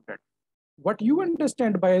respondent. What you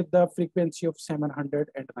understand by the frequency of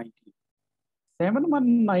 719?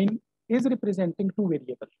 719 is representing two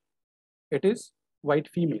variables. It is white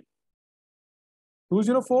female.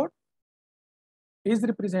 204 is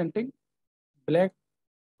representing black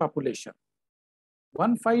population.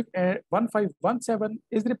 1517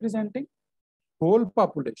 is representing whole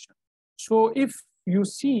population. So if you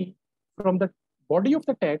see from the body of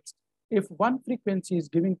the text, if one frequency is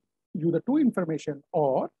giving you the two information,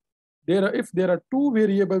 or if there are two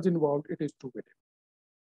variables involved, it is two variables.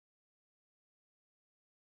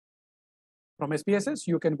 From SPSS,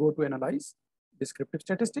 you can go to analyze descriptive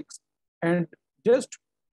statistics and just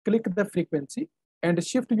click the frequency and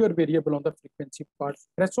shift your variable on the frequency part.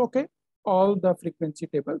 Press OK. All the frequency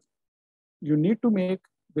tables you need to make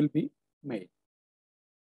will be made.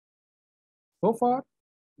 So far,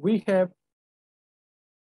 we have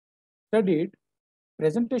studied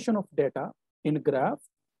presentation of data in graph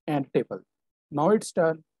and table. Now it's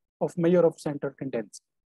turn of measure of central tendency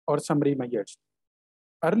or summary measures.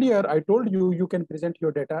 Earlier, I told you you can present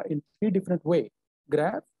your data in 3 different ways: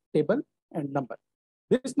 graph, table, and number.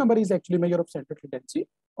 This number is actually measure of central tendency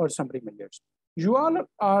or summary measures. You all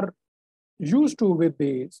are used to with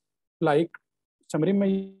these, like summary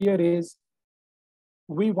measure is,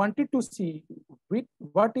 we wanted to see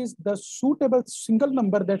what is the suitable single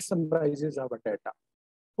number that summarizes our data.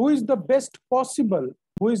 Who is the best possible,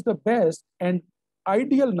 who is the best and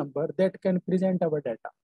ideal number that can present our data?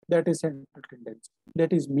 That is central tendency,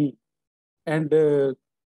 that is mean. And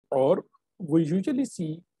or we usually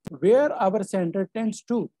see where our center tends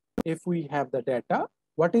to. If we have the data,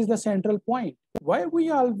 what is the central point? Why we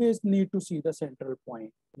always need to see the central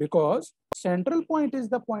point? Because central point is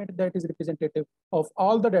the point that is representative of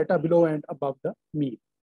all the data below and above the mean.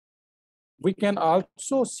 We can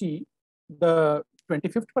also see the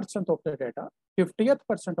 25th percent of the data, 50th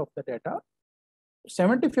percent of the data,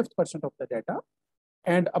 75th percent of the data,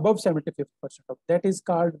 and above 75th percent of that is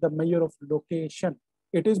called the measure of location.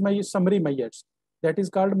 It is my summary measures. That is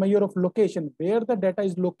called measure of location, where the data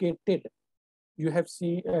is located. You have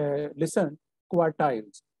seen, listened,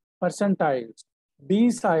 quartiles, percentiles,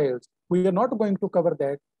 deciles. We are not going to cover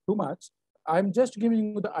that too much. I'm just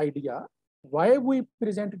giving you the idea why we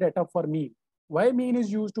present data for mean. Why mean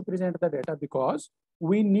is used to present the data? Because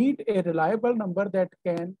we need a reliable number that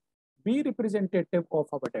can be representative of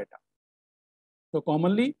our data. So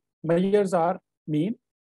commonly, measures are mean,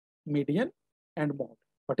 median, and mode.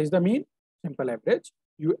 What is the mean? Simple average.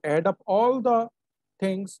 You add up all the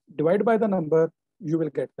things, divide by the number, you will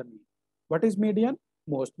get the mean. What is median?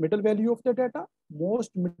 Most middle value of the data,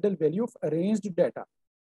 most middle value of arranged data.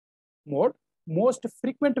 mode, most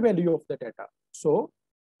frequent value of the data. So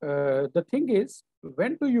the thing is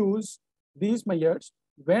when to use these measures,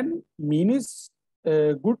 when mean is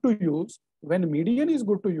good to use, when median is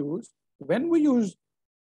good to use, when we use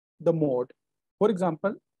the mode. For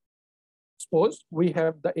example, suppose we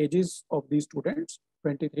have the ages of these students,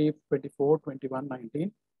 23, 24, 21,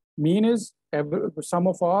 19. Mean is sum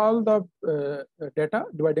of all the data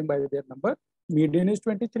dividing by their number. Median is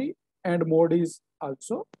 23 and mode is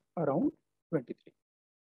also around 23.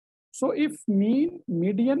 So if mean,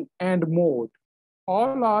 median and mode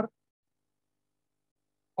all are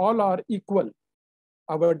equal,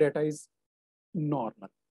 our data is normal.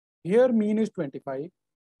 Here mean is 25,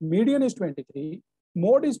 median is 23,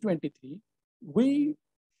 mode is 23. We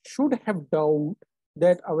should have doubt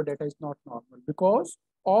that our data is not normal because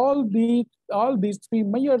all these three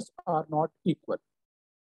measures are not equal.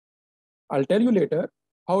 I'll tell you later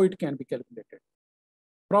how it can be calculated.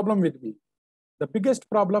 Problem with mean. The biggest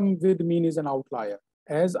problem with mean is an outlier.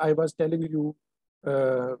 As I was telling you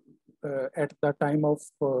at the time of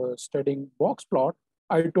studying box plot,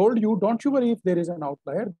 I told you, don't you worry if there is an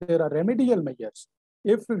outlier, there are remedial measures.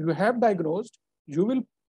 If you have diagnosed, you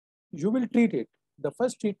will treat it. The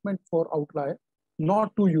first treatment for outlier,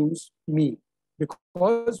 not to use mean,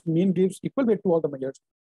 because mean gives equal weight to all the measures.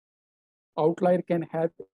 Outlier can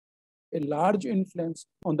have a large influence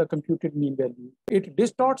on the computed mean value. It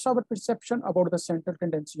distorts our perception about the central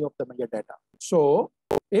tendency of the measure data. So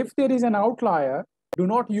if there is an outlier, do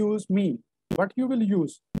not use mean, but you will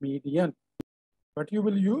use median. For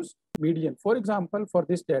example, for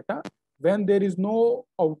this data, when there is no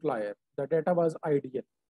outlier, the data was ideal.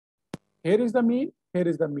 Here is the mean, here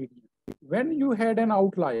is the median. When you had an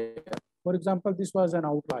outlier, for example, this was an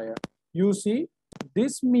outlier, you see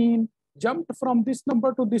this mean jumped from this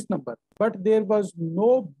number to this number, but there was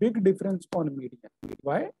no big difference on median.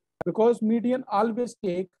 Why? Because median always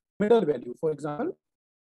take middle value. For example,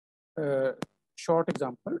 short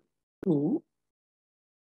example, 2,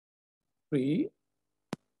 3,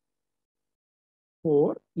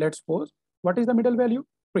 4, let's suppose. What is the middle value?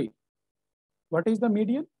 3. What is the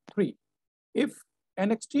median? 3. If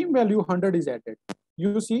an extreme value 100 is added,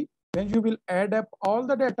 you see when you will add up all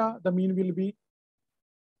the data, the mean will be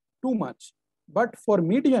too much. But for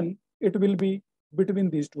median, it will be between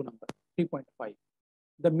these two numbers, 3.5.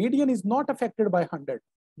 The median is not affected by 100,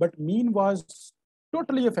 but mean was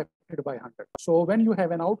totally affected by 100. So when you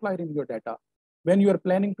have an outlier in your data, when you are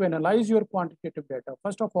planning to analyze your quantitative data,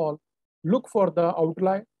 first of all, look for the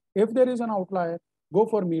outlier. If there is an outlier, go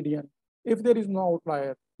for median. If there is no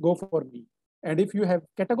outlier, go for mean. And if you have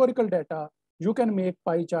categorical data, you can make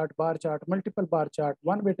pie chart, bar chart, multiple bar chart,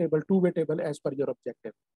 one-way table, two-way table as per your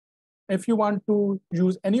objective. If you want to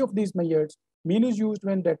use any of these measures, mean is used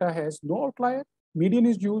when data has no outlier, median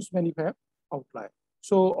is used when you have outlier.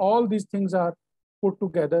 So all these things are put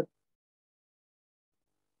together.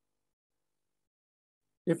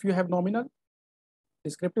 If you have nominal,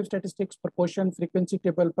 descriptive statistics, proportion, frequency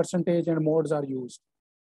table, percentage, and modes are used.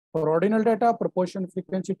 For ordinal data, proportion,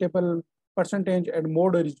 frequency table, percentage, and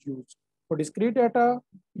mode is used. For discrete data,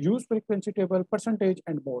 use frequency table, percentage,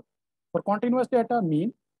 and mode. For continuous data,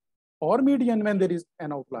 mean or median when there is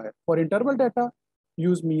an outlier. For interval data,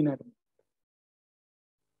 use mean and mode.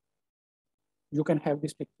 You can have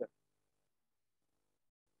this picture.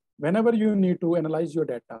 Whenever you need to analyze your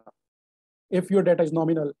data, if your data is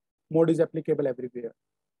nominal, mode is applicable everywhere.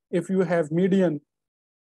 If you have median,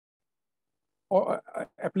 or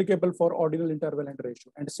applicable for ordinal, interval, and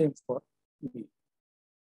ratio, and same for mean.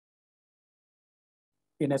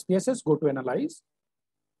 In SPSS, go to analyze,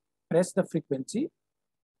 press the frequency,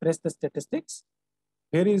 press the statistics.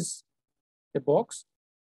 Here is a box.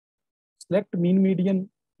 Select mean, median,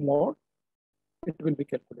 mode. It will be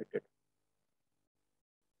calculated.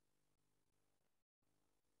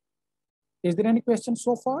 Is there any question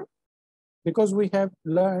so far? Because we have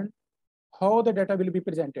learned how the data will be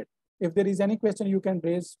presented. If there is any question, you can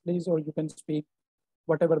raise, please, or you can speak,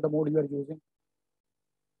 whatever the mode you are using.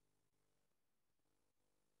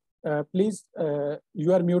 Please,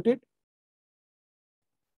 you are muted.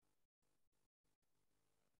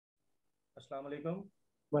 Assalamu alaikum.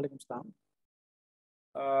 Walaikum salam.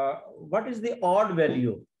 What is the odd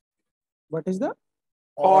value? What is the?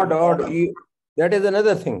 Odd. That is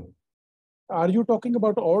another thing. Are you talking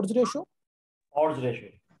about odds ratio? Odds ratio.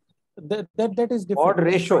 That is different. Odd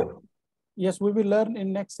ratio. Yes, we will learn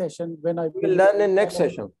in next session when I will learn in next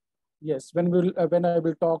session. Yes, when I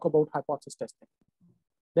will talk about hypothesis testing.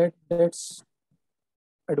 That's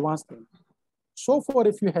advanced thing. So far,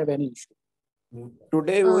 if you have any issue.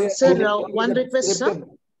 Today we sir, one request, sir.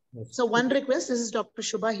 Yes. So one request, this is Dr.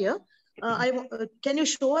 Shubha here. Can you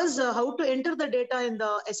show us how to enter the data in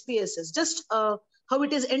the SPSS? Just how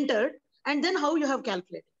it is entered and then how you have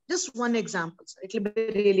calculated. Just one example, sir. It will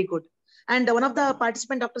be really good. And one of the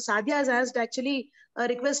participants, Dr. Sadia, has asked actually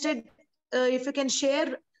requested if you can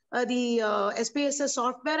share the SPSS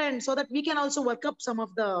software and so that we can also work up some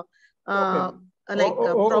of the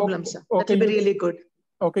problems. Sir. That will be really good.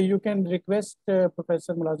 Okay, you can request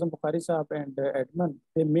Professor Mulazim Bukhari Saab and Edmund.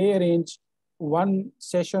 They may arrange one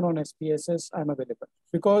session on SPSS. I'm available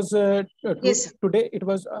because yes, today it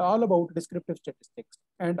was all about descriptive statistics,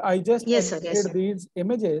 and I just added these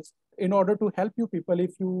images in order to help you people.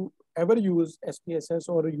 If you ever use SPSS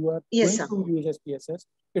or you are going to use SPSS,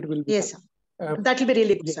 it will be that will be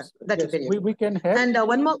really good, sir. That will be really we can help. And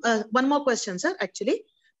one more question, sir. Actually.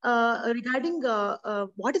 Regarding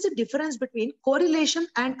what is the difference between correlation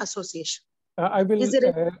and association? I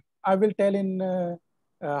will tell in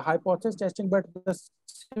hypothesis testing, but the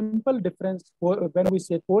simple difference when we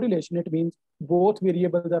say correlation, it means both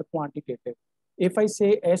variables are quantitative. If I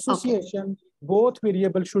say association, both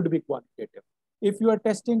variables should be quantitative. If you are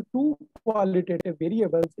testing two qualitative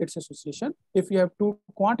variables, it's association. If you have two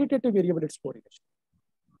quantitative variables, it's correlation.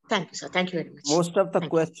 Thank you, sir. Thank you very much. Most of the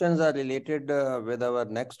questions are related with our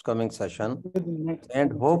next coming session.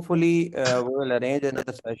 And hopefully, we will arrange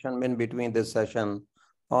another session in between this session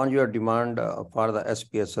on your demand for the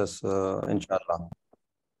SPSS, inshallah.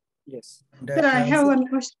 Yes. Sir, I have one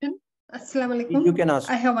question. Assalamu alaikum. You can ask.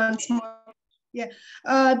 I have one small. Yeah.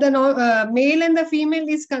 The male and the female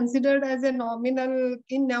is considered as a nominal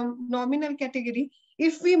in nominal category.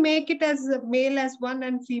 If we make it as male as 1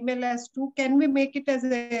 and female as 2, can we make it as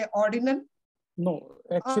a ordinal? No,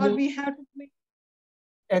 actually, or we have to make...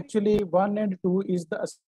 actually 1 and 2 is the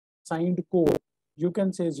assigned code. You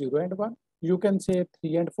can say 0 and 1. You can say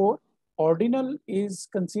 3 and 4. Ordinal is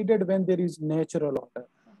considered when there is natural order.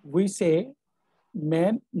 We say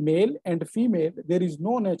male and female, there is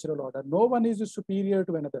no natural order. No one is superior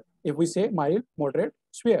to another. If we say mild, moderate,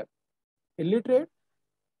 severe, illiterate,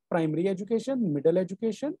 primary education, middle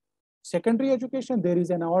education, secondary education, there is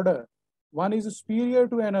an order. One is superior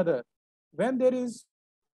to another. When there is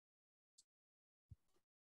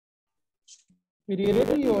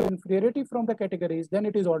superiority or inferiority from the categories, then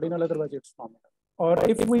it is ordinal, otherwise it's nominal. Or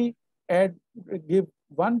if we give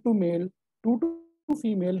 1 to male, 2 to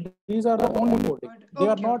female, these are the only coding. They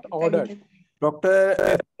are not ordered.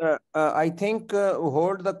 Doctor, I think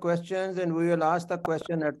hold the questions and we will ask the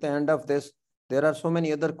question at the end of this. There are so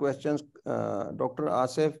many other questions. Dr.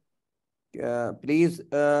 Asif, please,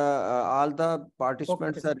 all the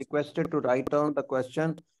participants are requested to write down the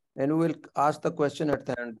question and we will ask the question at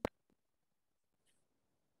the end.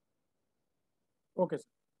 Okay, sir.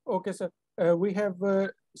 Okay, sir. We have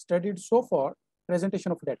studied so far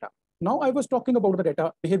presentation of data. Now I was talking about the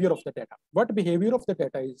data, behavior of the data. What behavior of the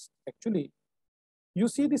data is actually, you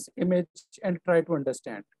see this image and try to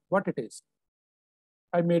understand what it is.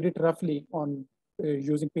 I made it roughly on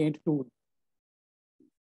using paint tool.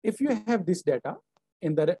 If you have this data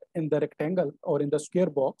in the rectangle or in the square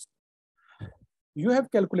box, you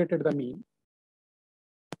have calculated the mean.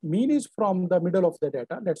 Mean is from the middle of the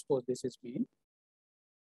data. Let's suppose this is mean.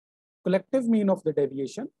 Collective mean of the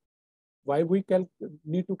deviation. Why we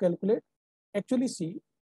need to calculate? Actually, see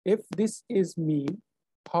if this is mean,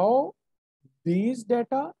 how these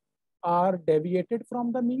data are deviated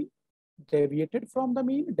from the mean, deviated from the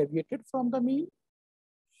mean, deviated from the mean.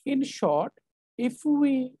 In short, if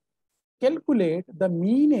we calculate the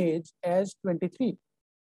mean age as 23,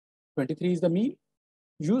 23 is the mean,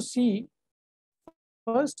 you see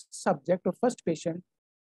first subject or first patient,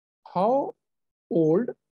 how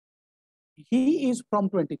old he is from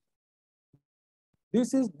 23.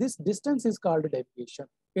 This distance is called deviation.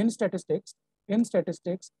 In statistics,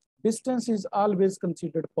 distance is always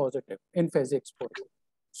considered positive in physics.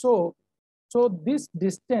 So this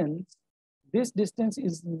distance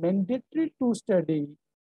is mandatory to study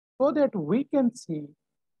so that we can see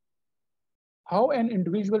how an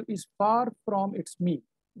individual is far from its mean.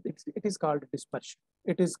 It is called dispersion.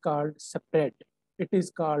 It is called spread. It is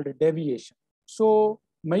called deviation. So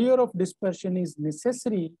measure of dispersion is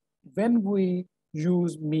necessary when we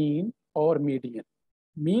use mean or median.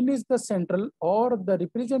 Mean is the central or the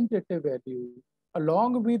representative value.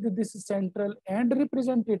 Along with this central and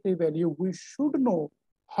representative value, we should know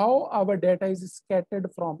how our data is scattered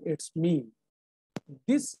from its mean.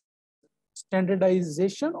 This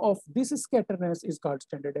standardization of this scatterness is called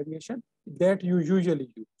standard deviation that you usually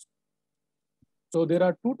use. So there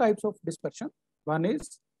are two types of dispersion. One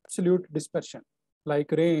is absolute dispersion,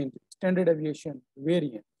 like range, standard deviation,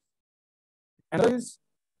 variance. Another is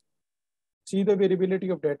see the variability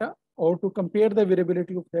of data or to compare the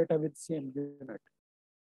variability of data with same unit.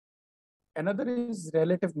 Another is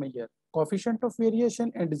relative measure. Coefficient of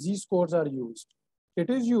variation and z-scores are used. It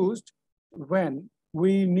is used when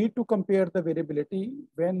we need to compare the variability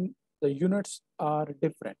when the units are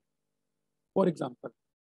different. For example,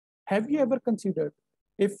 have you ever considered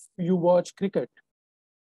if you watch cricket,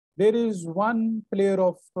 there is one player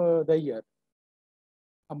of the year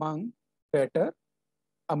among batter,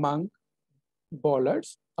 among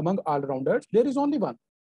bowlers, among all-rounders, there is only one.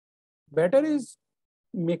 Batter is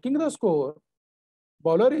making the score,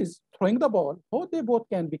 bowler is throwing the ball, they both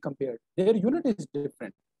can be compared. Their unit is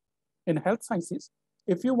different. In health sciences,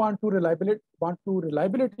 if you want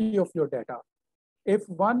reliability of your data, if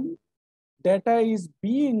one data is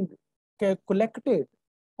being collected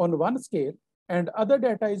on one scale and other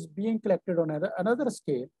data is being collected on another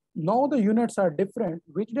scale, now the units are different.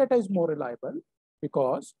 Which data is more reliable?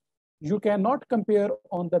 Because you cannot compare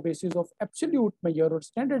on the basis of absolute measure or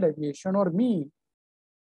standard deviation or mean.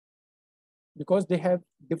 Because they have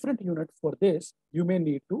different units for this, you may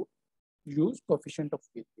need to use coefficient of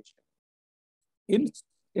variation.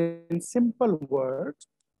 In simple words,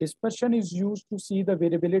 dispersion is used to see the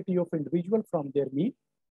variability of individual from their mean,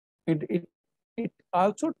 and it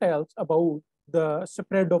also tells about the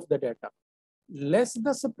spread of the data. Less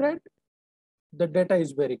the spread, the data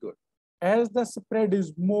is very good. As the spread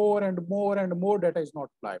is more and more and more, data is not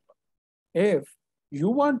reliable. If you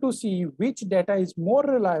want to see which data is more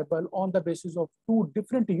reliable on the basis of two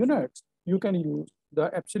different units, you can use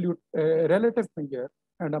the absolute relative measure,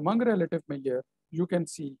 and among relative measure, you can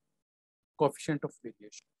see coefficient of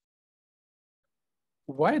variation.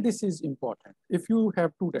 Why this is important? If you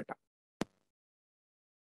have two data,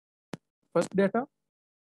 first data,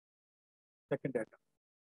 second data,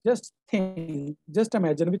 just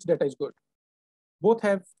imagine which data is good. Both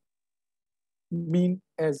have mean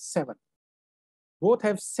as 7. Both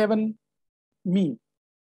have 7 mean.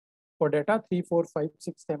 For data 3, 4, 5,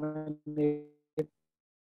 6, 7, 8,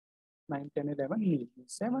 9, 10, 11, mean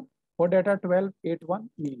is 7. For data 12, 8, 1,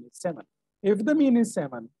 mean is 7. If the mean is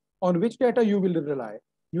 7, on which data you will rely?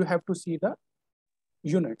 You have to see the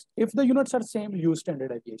units. If the units are same, use standard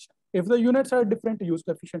deviation. If the units are different, use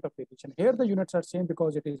coefficient of variation. Here the units are same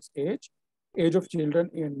because it is age of children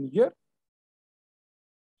in year.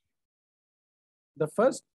 The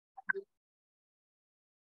first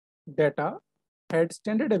data had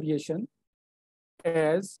standard deviation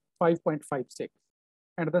as 5.56,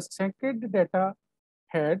 and the second data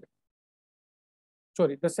had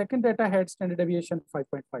standard deviation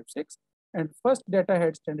 5.56, and first data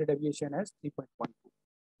had standard deviation as 3.12.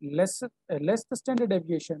 Less the standard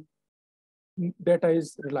deviation, data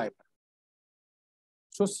is reliable.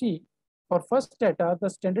 So see, for first data, the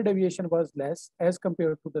standard deviation was less as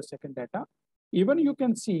compared to the second data. Even you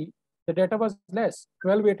can see the data was less,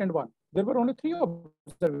 12, 8, and 1. There were only 3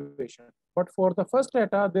 observations. But for the first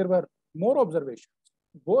data, there were more observations.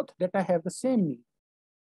 Both data have the same mean.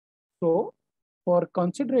 So for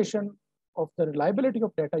consideration of the reliability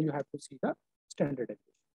of data, you have to see the standard deviation.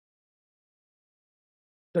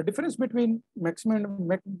 The difference between maximum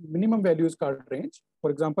and minimum value is called range. For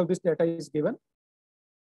example, this data is given.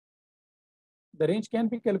 The range can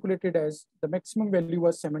be calculated as the maximum value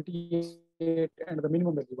was 78 and the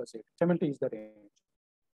minimum value was 8. 70 is the range.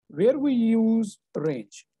 Where we use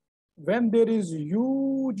range? When there is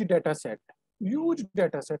huge data set, you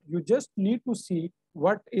just need to see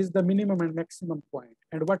what is the minimum and maximum point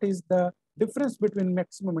and what is the difference between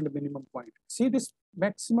maximum and minimum point. See this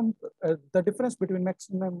maximum, the difference between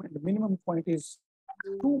maximum and minimum point is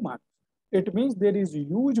 2 marks. It means there is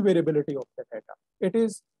huge variability of the data.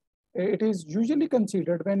 It is usually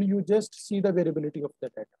considered when you just see the variability of the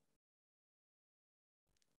data.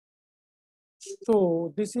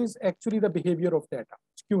 So this is actually the behavior of data,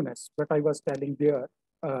 skewness, that I was telling there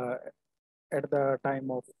at the time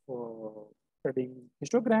of studying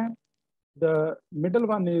histogram. The middle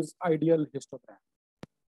one is ideal histogram.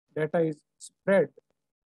 Data is spread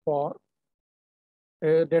for,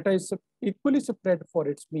 data is equally spread for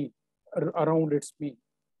its mean, around its mean.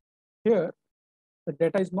 Here, the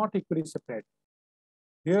data is not equally spread.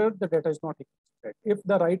 Here, the data is not equally spread. If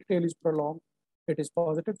the right tail is prolonged, it is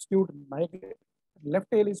positive skewed, negative. Left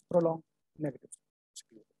tail is prolonged, negative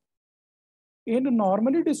skewed. In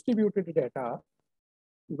normally distributed data,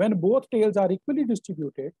 when both tails are equally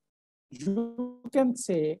distributed, you can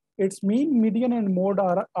say its mean, median, and mode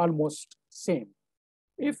are almost same.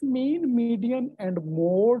 If mean, median, and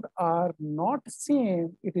mode are not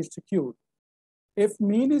same, it is skewed. If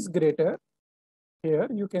mean is greater, here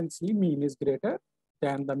you can see mean is greater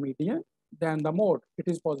than the median, than the mode, it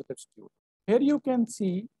is positive skewed. Here you can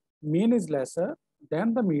see mean is lesser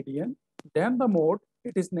than the median, then the mode,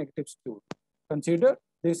 it is negative skewed. Consider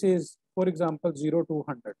this is, for example, 0 to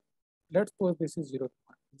 100. Let's suppose this is 0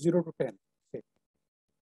 to 10. Say.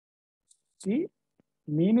 See,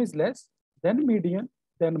 mean is less, then median,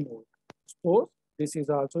 then mode. Suppose this is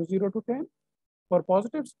also 0 to 10. For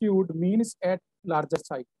positive skewed, mean is at larger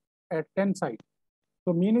side, at 10 side.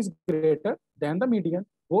 So mean is greater than the median.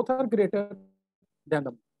 Both are greater than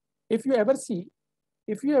the mode. If you ever see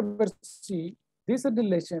this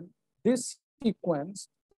relation, this sequence,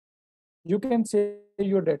 you can say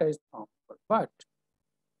your data is normal. But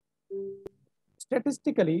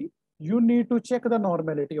statistically, you need to check the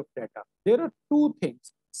normality of data. There are two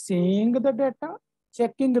things: seeing the data,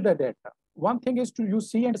 checking the data. One thing is to you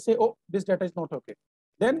see and say, oh, this data is not okay.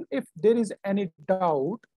 Then if there is any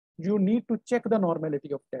doubt, you need to check the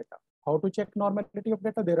normality of data. How to check normality of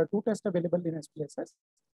data? There are two tests available in SPSS.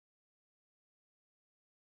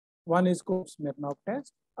 One is called Smirnov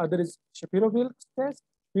test, other is Shapiro-Wilks test.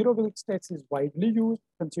 Shapiro-Wilks test is widely used,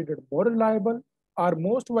 considered more reliable, or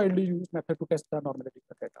most widely used method to test the normality of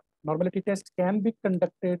the data. Normality test can be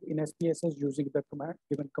conducted in SPSS using the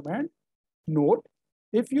given command. Note,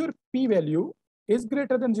 if your p-value is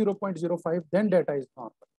greater than 0.05, then data is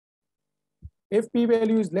normal. If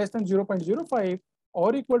p-value is less than 0.05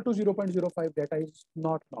 or equal to 0.05, data is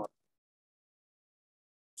not normal.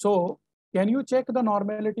 So, can you check the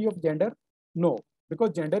normality of gender? No,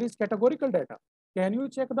 because gender is categorical data. Can you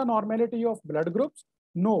check the normality of blood groups?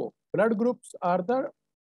 No, blood groups are the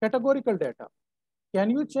categorical data. Can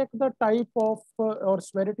you check the type of or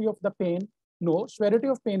severity of the pain? No, severity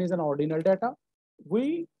of pain is an ordinal data.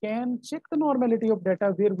 We can check the normality of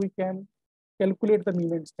data where we can calculate the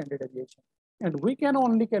mean and standard deviation. And we can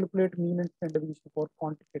only calculate mean and standard deviation for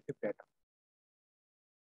quantitative data.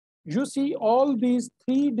 You see all these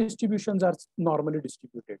three distributions are normally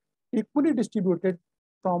distributed, equally distributed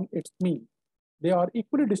from its mean. They are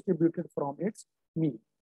equally distributed from its mean.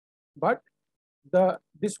 But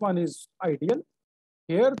this one is ideal.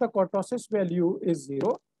 Here the kurtosis value is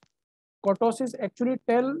 0. Kurtosis actually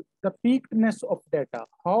tell the peakedness of data,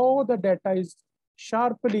 how the data is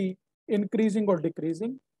sharply increasing or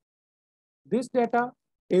decreasing. This data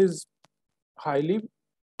is highly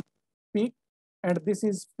peaked and this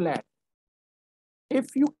is flat.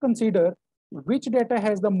 If you consider which data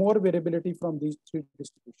has the more variability from these three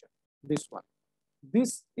distributions, this one.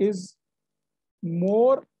 This is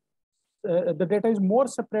more, the data is more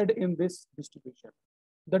spread in this distribution.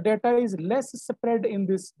 The data is less spread in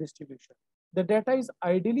this distribution. The data is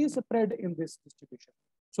ideally spread in this distribution.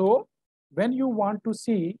 So when you want to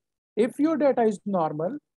see if your data is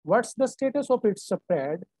normal, what's the status of its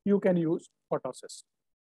spread, you can use kurtosis.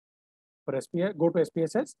 For SPSS, go to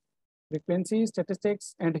SPSS, frequency,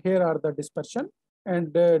 statistics, and here are the dispersion.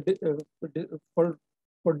 And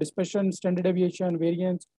for dispersion, standard deviation,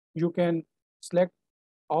 variance, you can select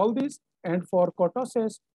all these. And for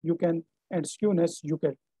kurtosis, you can, and skewness, you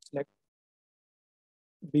can select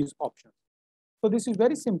these options. So this is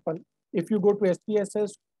very simple. If you go to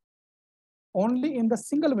SPSS, only in the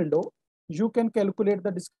single window, you can calculate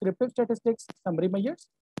the descriptive statistics, summary measures,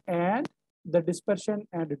 and the dispersion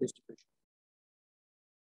and the distribution.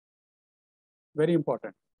 Very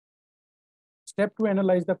important. Step to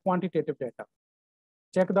analyze the quantitative data.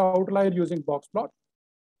 Check the outlier using box plot.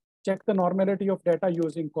 Check the normality of data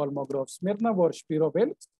using Kolmogorov-Smirnov or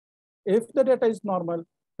Shapiro-Wilks. If the data is normal,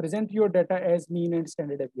 present your data as mean and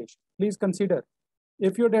standard deviation. Please consider,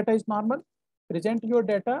 if your data is normal, present your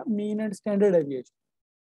data mean and standard deviation.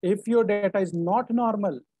 If your data is not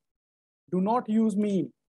normal, do not use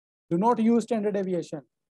mean, do not use standard deviation.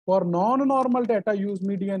 For non-normal data, use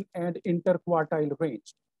median and interquartile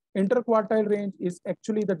range. Interquartile range is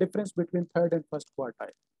actually the difference between third and first quartile.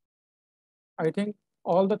 I think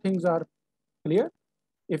all the things are clear.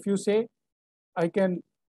 If you say, I can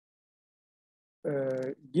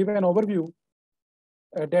give an overview.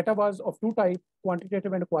 Data was of two types,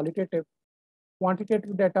 quantitative and qualitative.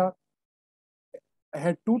 Quantitative data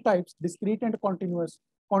had two types, discrete and continuous.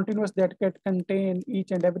 Continuous that can contain each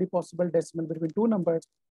and every possible decimal between two numbers.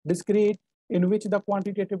 Discrete, in which the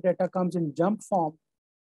quantitative data comes in jump form.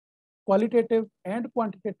 Qualitative and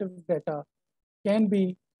quantitative data can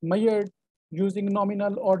be measured using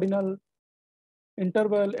nominal, ordinal,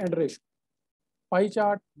 interval, and ratio. Pie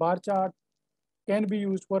chart, bar chart can be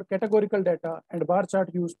used for categorical data, and bar chart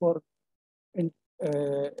used for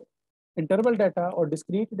interval data or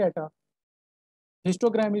discrete data.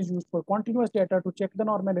 Histogram is used for continuous data to check the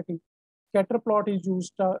normality. Scatter plot is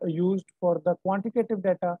used for the quantitative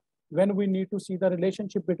data when we need to see the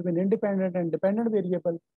relationship between independent and dependent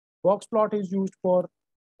variable. Box plot is used for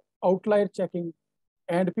outlier checking,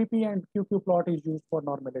 and PP and QQ plot is used for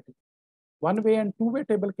normality. One-way and two-way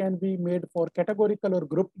table can be made for categorical or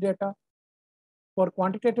grouped data. For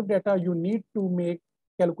quantitative data, you need to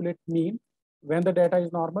calculate mean when the data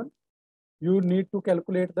is normal. You need to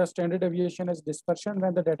calculate the standard deviation as dispersion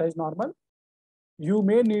when the data is normal. You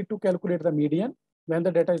may need to calculate the median when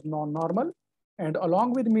the data is non-normal. And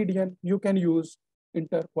along with median, you can use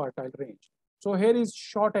interquartile range. So here is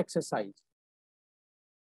short exercise.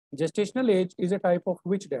 Gestational age is a type of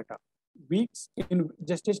which data? Weeks. In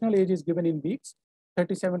gestational age is given in weeks,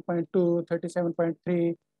 37.2,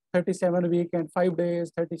 37.3, 37 week and 5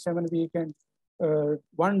 days, 37 week and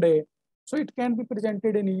 1 day. So it can be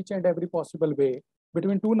presented in each and every possible way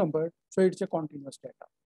between two numbers. So it's a continuous data.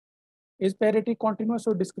 Is parity continuous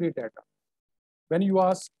or discrete data? When you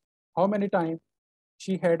ask how many times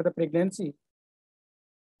she had the pregnancy,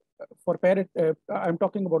 for parity, I'm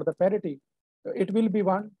talking about the parity, it will be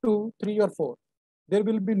 1, 2, 3, or 4. There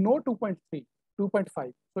will be no 2.3, 2.5.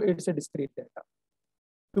 So it's a discrete data.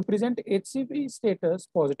 To present HCV status,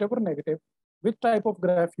 positive or negative, which type of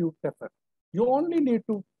graph you prefer? You only need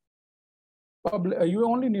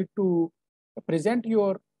to present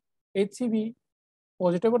your HCV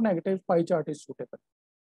positive or negative. Pie chart is suitable.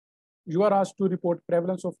 You are asked to report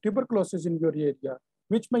prevalence of tuberculosis in your area.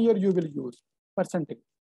 Which measure you will use? Percentage,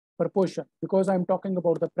 proportion, because I'm talking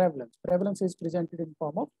about the prevalence. Prevalence is presented in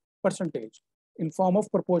form of percentage, in form of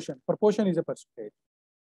proportion. Proportion is a percentage.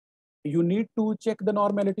 You need to check the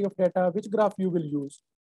normality of data. Which graph you will use?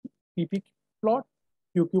 PP plot,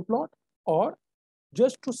 QQ plot, or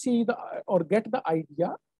just to see or get the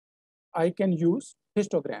idea, I can use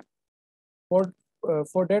histogram.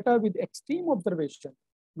 For data with extreme observation,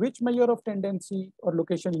 which measure of tendency or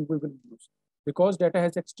location we will use? Because data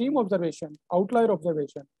has extreme observation, outlier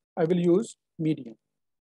observation, I will use median.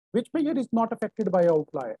 Which measure is not affected by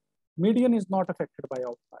outlier? Median is not affected by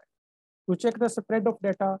outlier. To check the spread of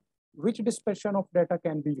data, which dispersion of data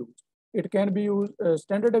can be used? It can be used,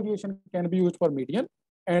 standard deviation can be used for median.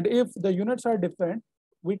 And if the units are different,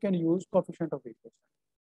 we can use coefficient of variation.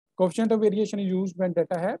 Coefficient of variation is used when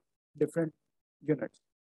data have different units.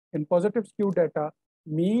 In positive skew data,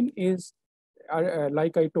 mean is,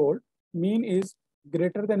 like I told, mean is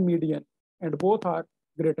greater than median and both are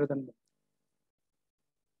greater than mean.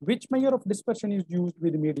 Which measure of dispersion is used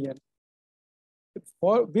with median?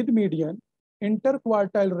 With median,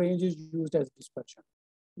 interquartile range is used as dispersion.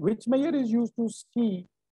 Which measure is used to see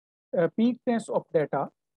peakness of data?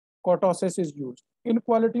 Kurtosis is used. In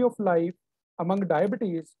quality of life among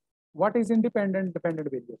diabetes, what is independent dependent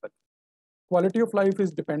variable? Quality of life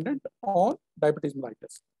is dependent on diabetes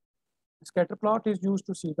mellitus. Scatter plot is used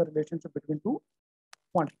to see the relationship between two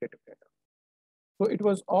quantitative data. So it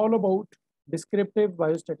was all about descriptive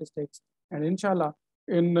biostatistics, and inshallah,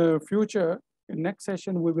 in future, in next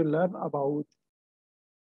session, we will learn about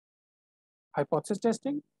hypothesis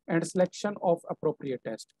testing and selection of appropriate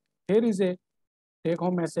test. Here is a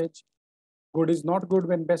take-home message. Good is not good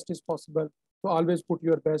when best is possible. So always put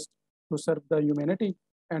your best to serve the humanity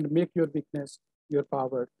and make your weakness your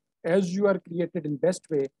power. As you are created in best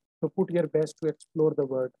way, so put your best to explore the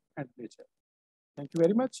world and nature. Thank you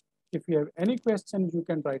very much. If you have any questions, you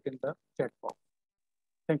can write in the chat box.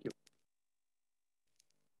 Thank you.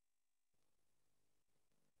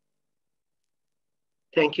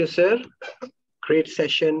 Thank you, sir. Great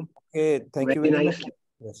session. Okay, thank you very Very much. nicely.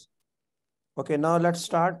 Yes. Okay, now let's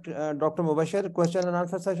start. Dr. Mubashir, question and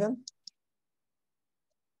answer session.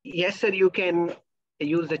 Yes, sir, you can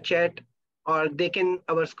use the chat, or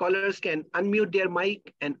our scholars can unmute their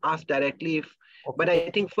mic and ask directly. Okay. But I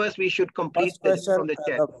think first we should complete from the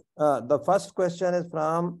chat. The first question is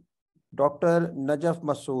from Dr. Najaf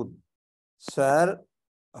Masood. Sir,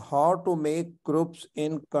 how to make groups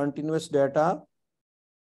in continuous data?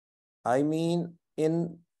 I mean,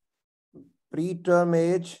 in preterm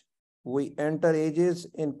age, we enter ages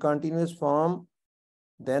in continuous form.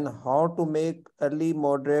 Then how to make early,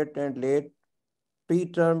 moderate, and late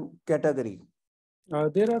preterm category?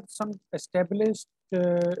 There are some established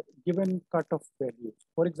given cutoff values.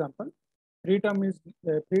 For example,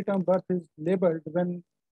 preterm birth is labeled when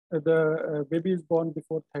the baby is born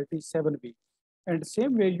before 37 weeks. And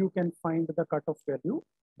same way you can find the cutoff value.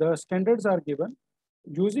 The standards are given.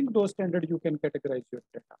 Using those standards, you can categorize your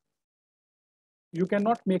data. You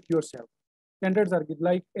cannot make yourself. Standards are given,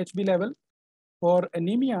 like HB level. For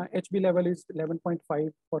anemia, HB level is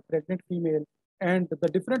 11.5 for pregnant female, and the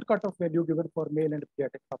different cutoff value given for male and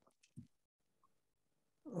pediatric population.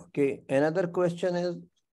 Okay, another question is,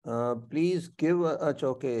 please give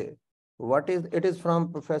okay, it is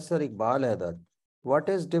from Professor Iqbal Haidar. what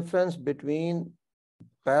is difference between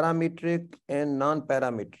parametric and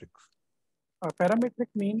non-parametric? Parametric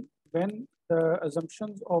mean when the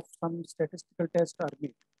assumptions of some statistical test are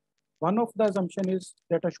made. One of the assumption is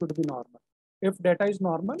data should be normal. If data is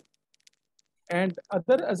normal and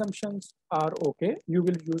other assumptions are okay, you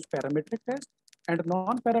will use parametric test, and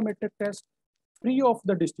non-parametric test free of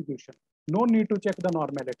the distribution. No need to check the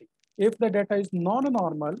normality. If the data is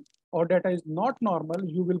non-normal or data is not normal,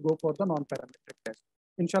 you will go for the non-parametric test.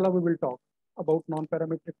 Inshallah, we will talk about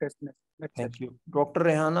non-parametric test next Thank session. you. Dr.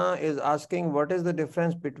 Rehana is asking, what is the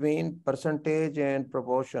difference between percentage and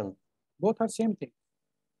proportion? Both are same thing.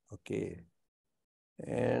 Okay.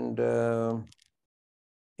 And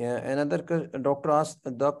yeah, another doctor asked,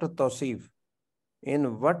 Dr. Tausif,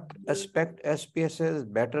 in what aspect SPSS is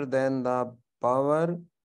better than the Power,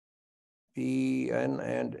 PN,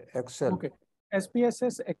 and Excel? Okay.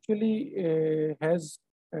 SPSS actually has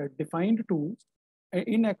defined tools.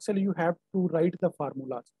 In Excel, you have to write the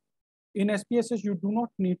formulas. In SPSS, you do not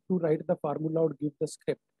need to write the formula or give the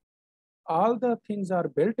script. All the things are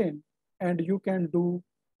built in, and you can do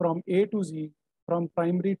from A to Z, from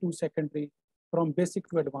primary to secondary, from basic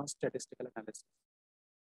to advanced statistical analysis.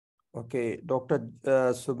 Okay, Dr.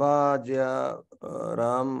 Subha Jaya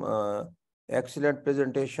Ram, excellent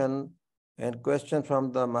presentation and question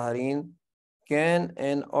from the Mahareen. Can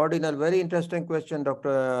an ordinal, very interesting question, Dr.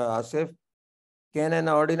 Asif, can an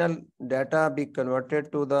ordinal data be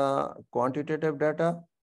converted to the quantitative data?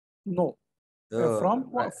 No. From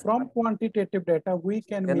quantitative data, we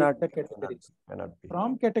can make the categories. Cannot be.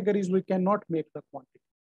 From categories, we cannot make the quantity.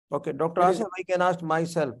 Okay, Dr. Asif, I can ask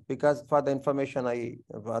myself because for the information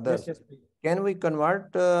of others. Yes, please. Can we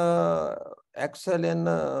convert Excel in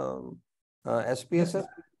SPSS?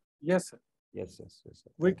 Yes, sir. Yes.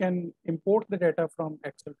 We can import the data from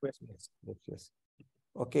Excel to SPSS. Yes.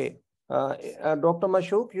 Okay. Dr.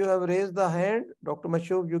 Mashouk, you have raised the hand. Dr.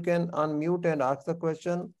 Mashouk, you can unmute and ask the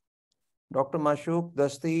question. Dr. Mashouk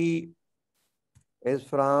Dasti is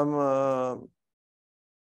from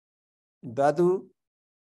Dadu.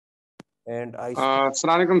 And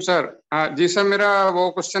अस्सलामुअलैकुम sir. जी sir, मेरा वो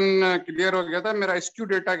question clear हो गया था। मेरा SQ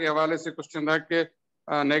data के हवाले से क्वेश्चन था कि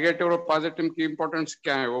नेगेटिव और पॉजिटिव की इंपॉर्टेंस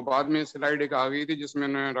क्या है। वो बाद में स्लाइड एक आ गई थी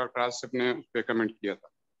जिसमें डॉक्टर आसिफ ने उस पे कमेंट किया था।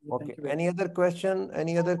 Okay. Any other question?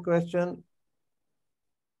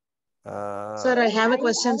 Sir, I have a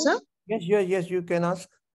question, sir. Yes, you can ask.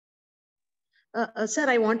 Sir,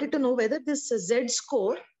 I wanted to know whether this Z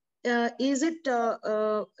score, is it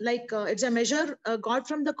it's a measure got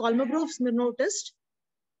from the Kolmogorov-Smirnov test?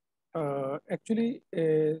 Actually,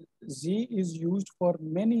 Z is used for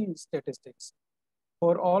many statistics.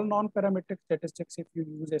 For all non-parametric statistics, if you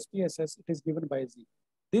use SPSS, it is given by Z.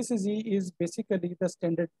 This Z is basically the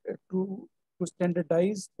standard to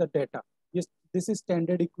standardize the data. Yes, this is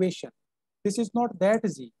standard equation. This is not that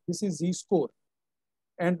Z. This is Z score.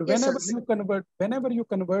 And whenever you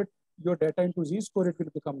convert your data into Z score, it will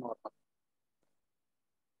become normal.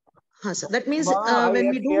 So that means when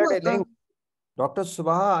we do Dr.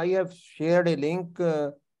 Subha, I have shared a link.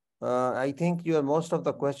 I think most of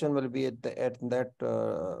the question will be at that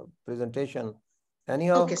presentation.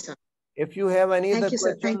 Anyhow, okay, sir. If you have any other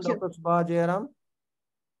question, Thank you. Dr. Subha Jayaram?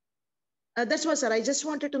 That's what, sir. I just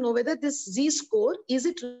wanted to know whether this Z score, is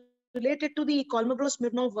it related to the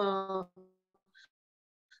Kolmogorov-Smirnov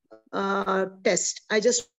test? I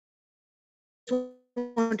just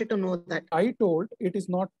wanted to know that. I told it is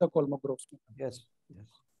not the Kolmogorov-Smirnov.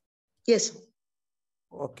 Yes.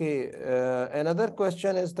 Okay. Another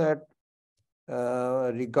question is that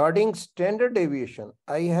regarding standard deviation,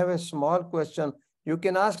 I have a small question. You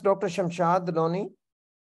can ask Dr. Shamshad Loni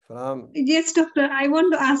from. Yes, doctor. I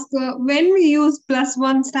want to ask when we use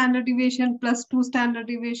 +1 standard deviation, +2 standard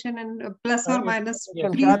deviation, and plus or minus 3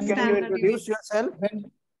 Shamshad, standard can you introduce yourself?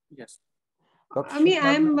 Yes.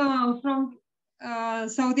 I'm from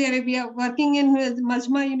Saudi Arabia, working in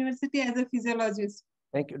Majma University as a physiologist.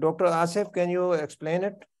 Thank you. Dr. Asif, can you explain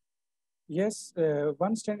it? Yes,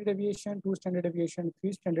 1 standard deviation, 2 standard deviation,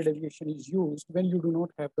 3 standard deviation is used when you do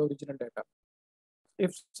not have the original data.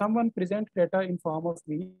 If someone presents data in form of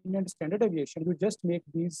mean and standard deviation, you just make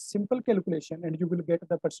these simple calculation and you will get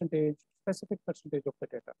the specific percentage of the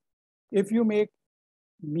data. If you make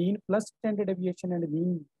mean plus standard deviation and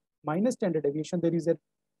mean minus standard deviation, there is a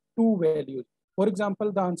 2 values. For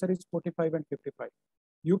example, the answer is 45 and 55.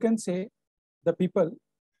 You can say the people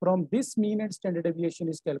from this mean and standard deviation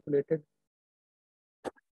is calculated.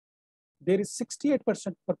 There is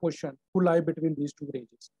 68% proportion who lie between these 2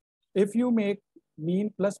 ranges. If you make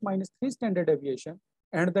mean plus minus 3 standard deviation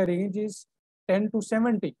and the range is 10 to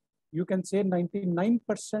 70, you can say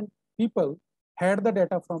 99% people had the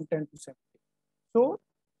data from 10 to 70. So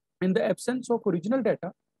in the absence of original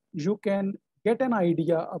data, you can get an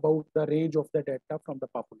idea about the range of the data from the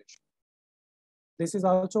population. This is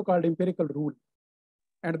also called empirical rule.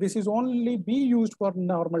 And this is only be used for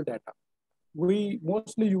normal data. We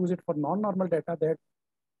mostly use it for non-normal data that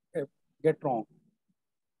get wrong.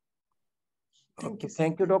 Okay,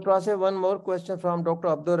 thank you, Dr. Asif. One more question from Dr.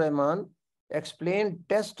 Abdul Rahman. Explain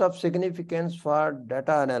test of significance for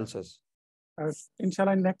data analysis.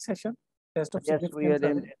 Inshallah, in next session, test of Yes, we are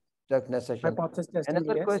significance. in the next session. Hypothesis testing,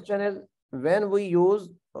 Another yes. question is, when we use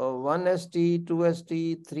 1ST,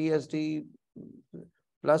 2ST, 3ST,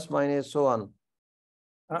 plus minus, so on.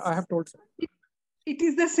 I have told. It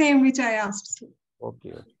is the same which I asked.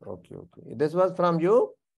 Okay. This was from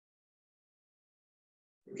you?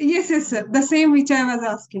 Yes, sir. The same which I was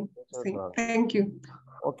asking. Thank you.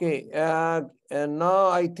 Okay. And now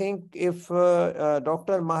I think if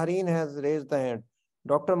Dr. Mahreen has raised the hand.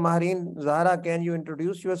 Dr. Mahreen Zahra, can you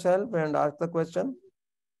introduce yourself and ask the question?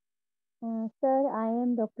 Sir, I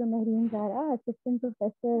am Dr. Mahreen Zahra, Assistant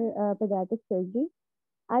Professor, Pediatric Surgery.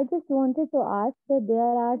 I just wanted to ask that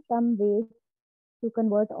there are some ways to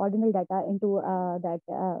convert ordinal data into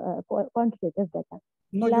quantitative data.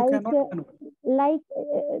 No, you cannot.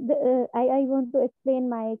 I want to explain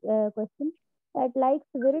my question. That like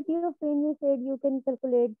severity of pain, you said you can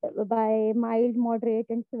calculate by mild, moderate,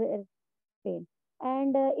 and severe pain.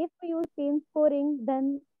 And if we use pain scoring,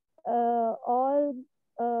 then all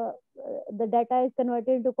the data is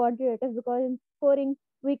converted into quantitative, because in scoring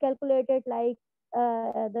we calculate it like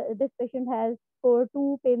this patient has score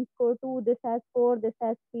 2, pain score 2, this has 4, this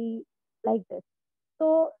has 3, like this.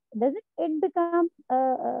 So does it become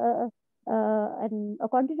a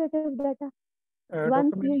quantitative data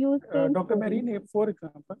once you use pain? Dr. Marine, for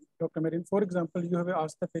example, you have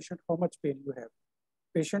asked the patient how much pain you have.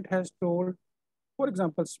 Patient has told, for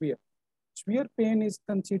example, severe. Severe pain is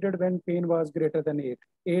considered when pain was greater than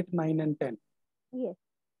 8, 9, and 10. Yes.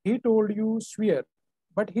 He told you severe,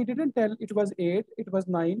 but he didn't tell it was 8, it was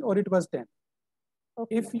 9, or it was 10.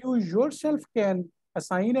 Okay. If you yourself can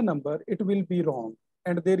assign a number, it will be wrong.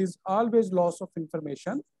 And there is always loss of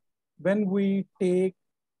information when we take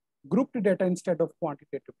grouped data instead of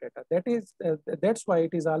quantitative data. That's why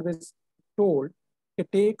it is always told to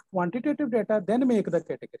take quantitative data, then make the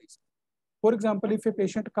categories. For example, if a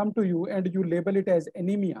patient come to you and you label it as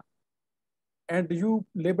anemia, and you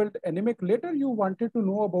labeled anemic, later you wanted to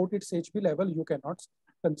know about its HB level, you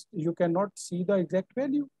cannot see the exact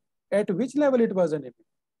value at which level it was anemic.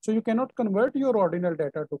 So you cannot convert your ordinal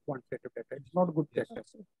data to quantitative data. It's not good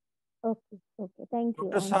practice. Okay, thank you.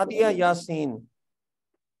 Dr. Sadia Yassin,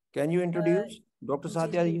 can you introduce? Dr.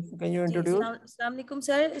 Sadia, can you introduce? Assalamu alaikum,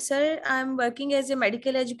 sir. Sir, I'm working as a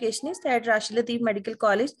medical educationist at Rashid Latif Medical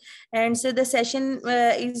College. And so the session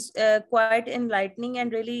is quite enlightening,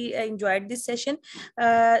 and really enjoyed this session.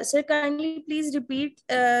 Sir, kindly please repeat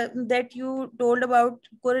that you told about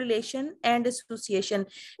correlation and association.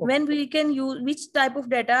 When we can use which type of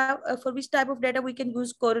data, for which type of data we can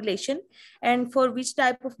use correlation, and for which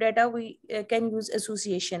type of data we can use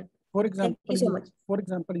association. For example, thank you so much. For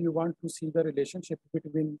example, you want to see the relationship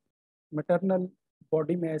between maternal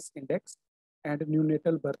body mass index and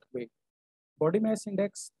neonatal birth weight. Body mass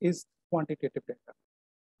index is quantitative data.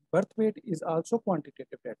 Birth weight is also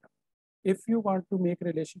quantitative data. If you want to make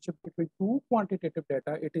relationship between two quantitative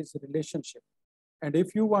data, it is relationship. And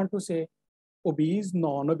if you want to say obese,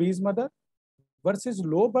 non-obese mother versus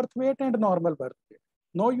low birth weight and normal birth weight,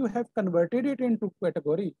 now you have converted it into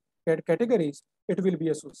categories, it will be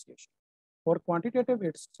association. For quantitative,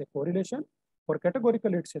 it's a correlation. For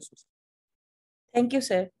categorical, it's association. Thank you,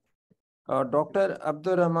 sir. Dr.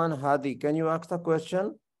 Abdul Rahman Hadi, can you ask the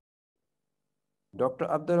question? Dr.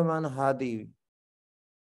 Abdul Rahman Hadi,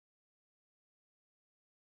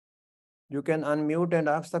 you can unmute and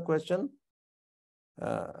ask the question.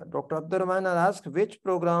 Dr. Abdul Rahman asked, which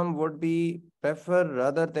program would be preferred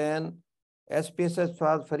rather than SPSS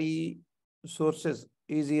for free sources?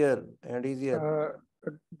 Easier and easier.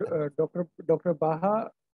 Dr. Baha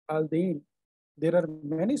Al-Din, there are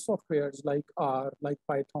many softwares like R, like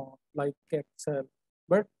Python, like Excel,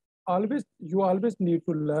 but you always need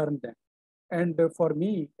to learn them. And for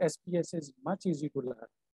me, SPS is much easy to learn.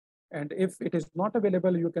 And if it is not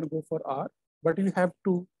available, you can go for R, but you have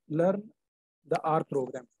to learn the R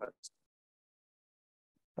program first.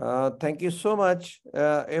 Thank you so much.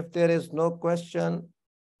 If there is no question,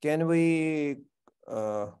 can we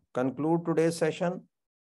conclude today's session?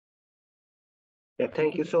 Yeah,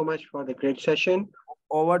 thank you so much for the great session.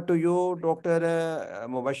 Over to you, Dr.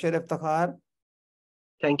 Mubashir Iftikhar.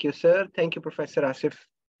 Thank you, sir. Thank you, Professor Asif.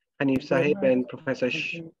 Hanif Sahib and Professor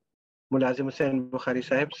Mulazim Hussain Bukhari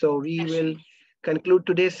Sahib. So we will conclude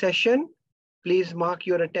today's session. Please mark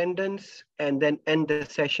your attendance and then end the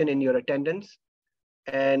session in your attendance.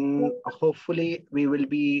 And hopefully we will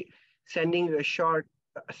be sending you a short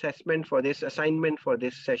assessment for this assignment for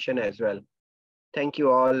this session as well. Thank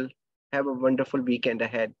you all. Have a wonderful weekend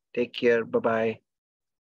ahead. Take care. Bye-bye.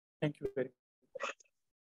 Thank you very much.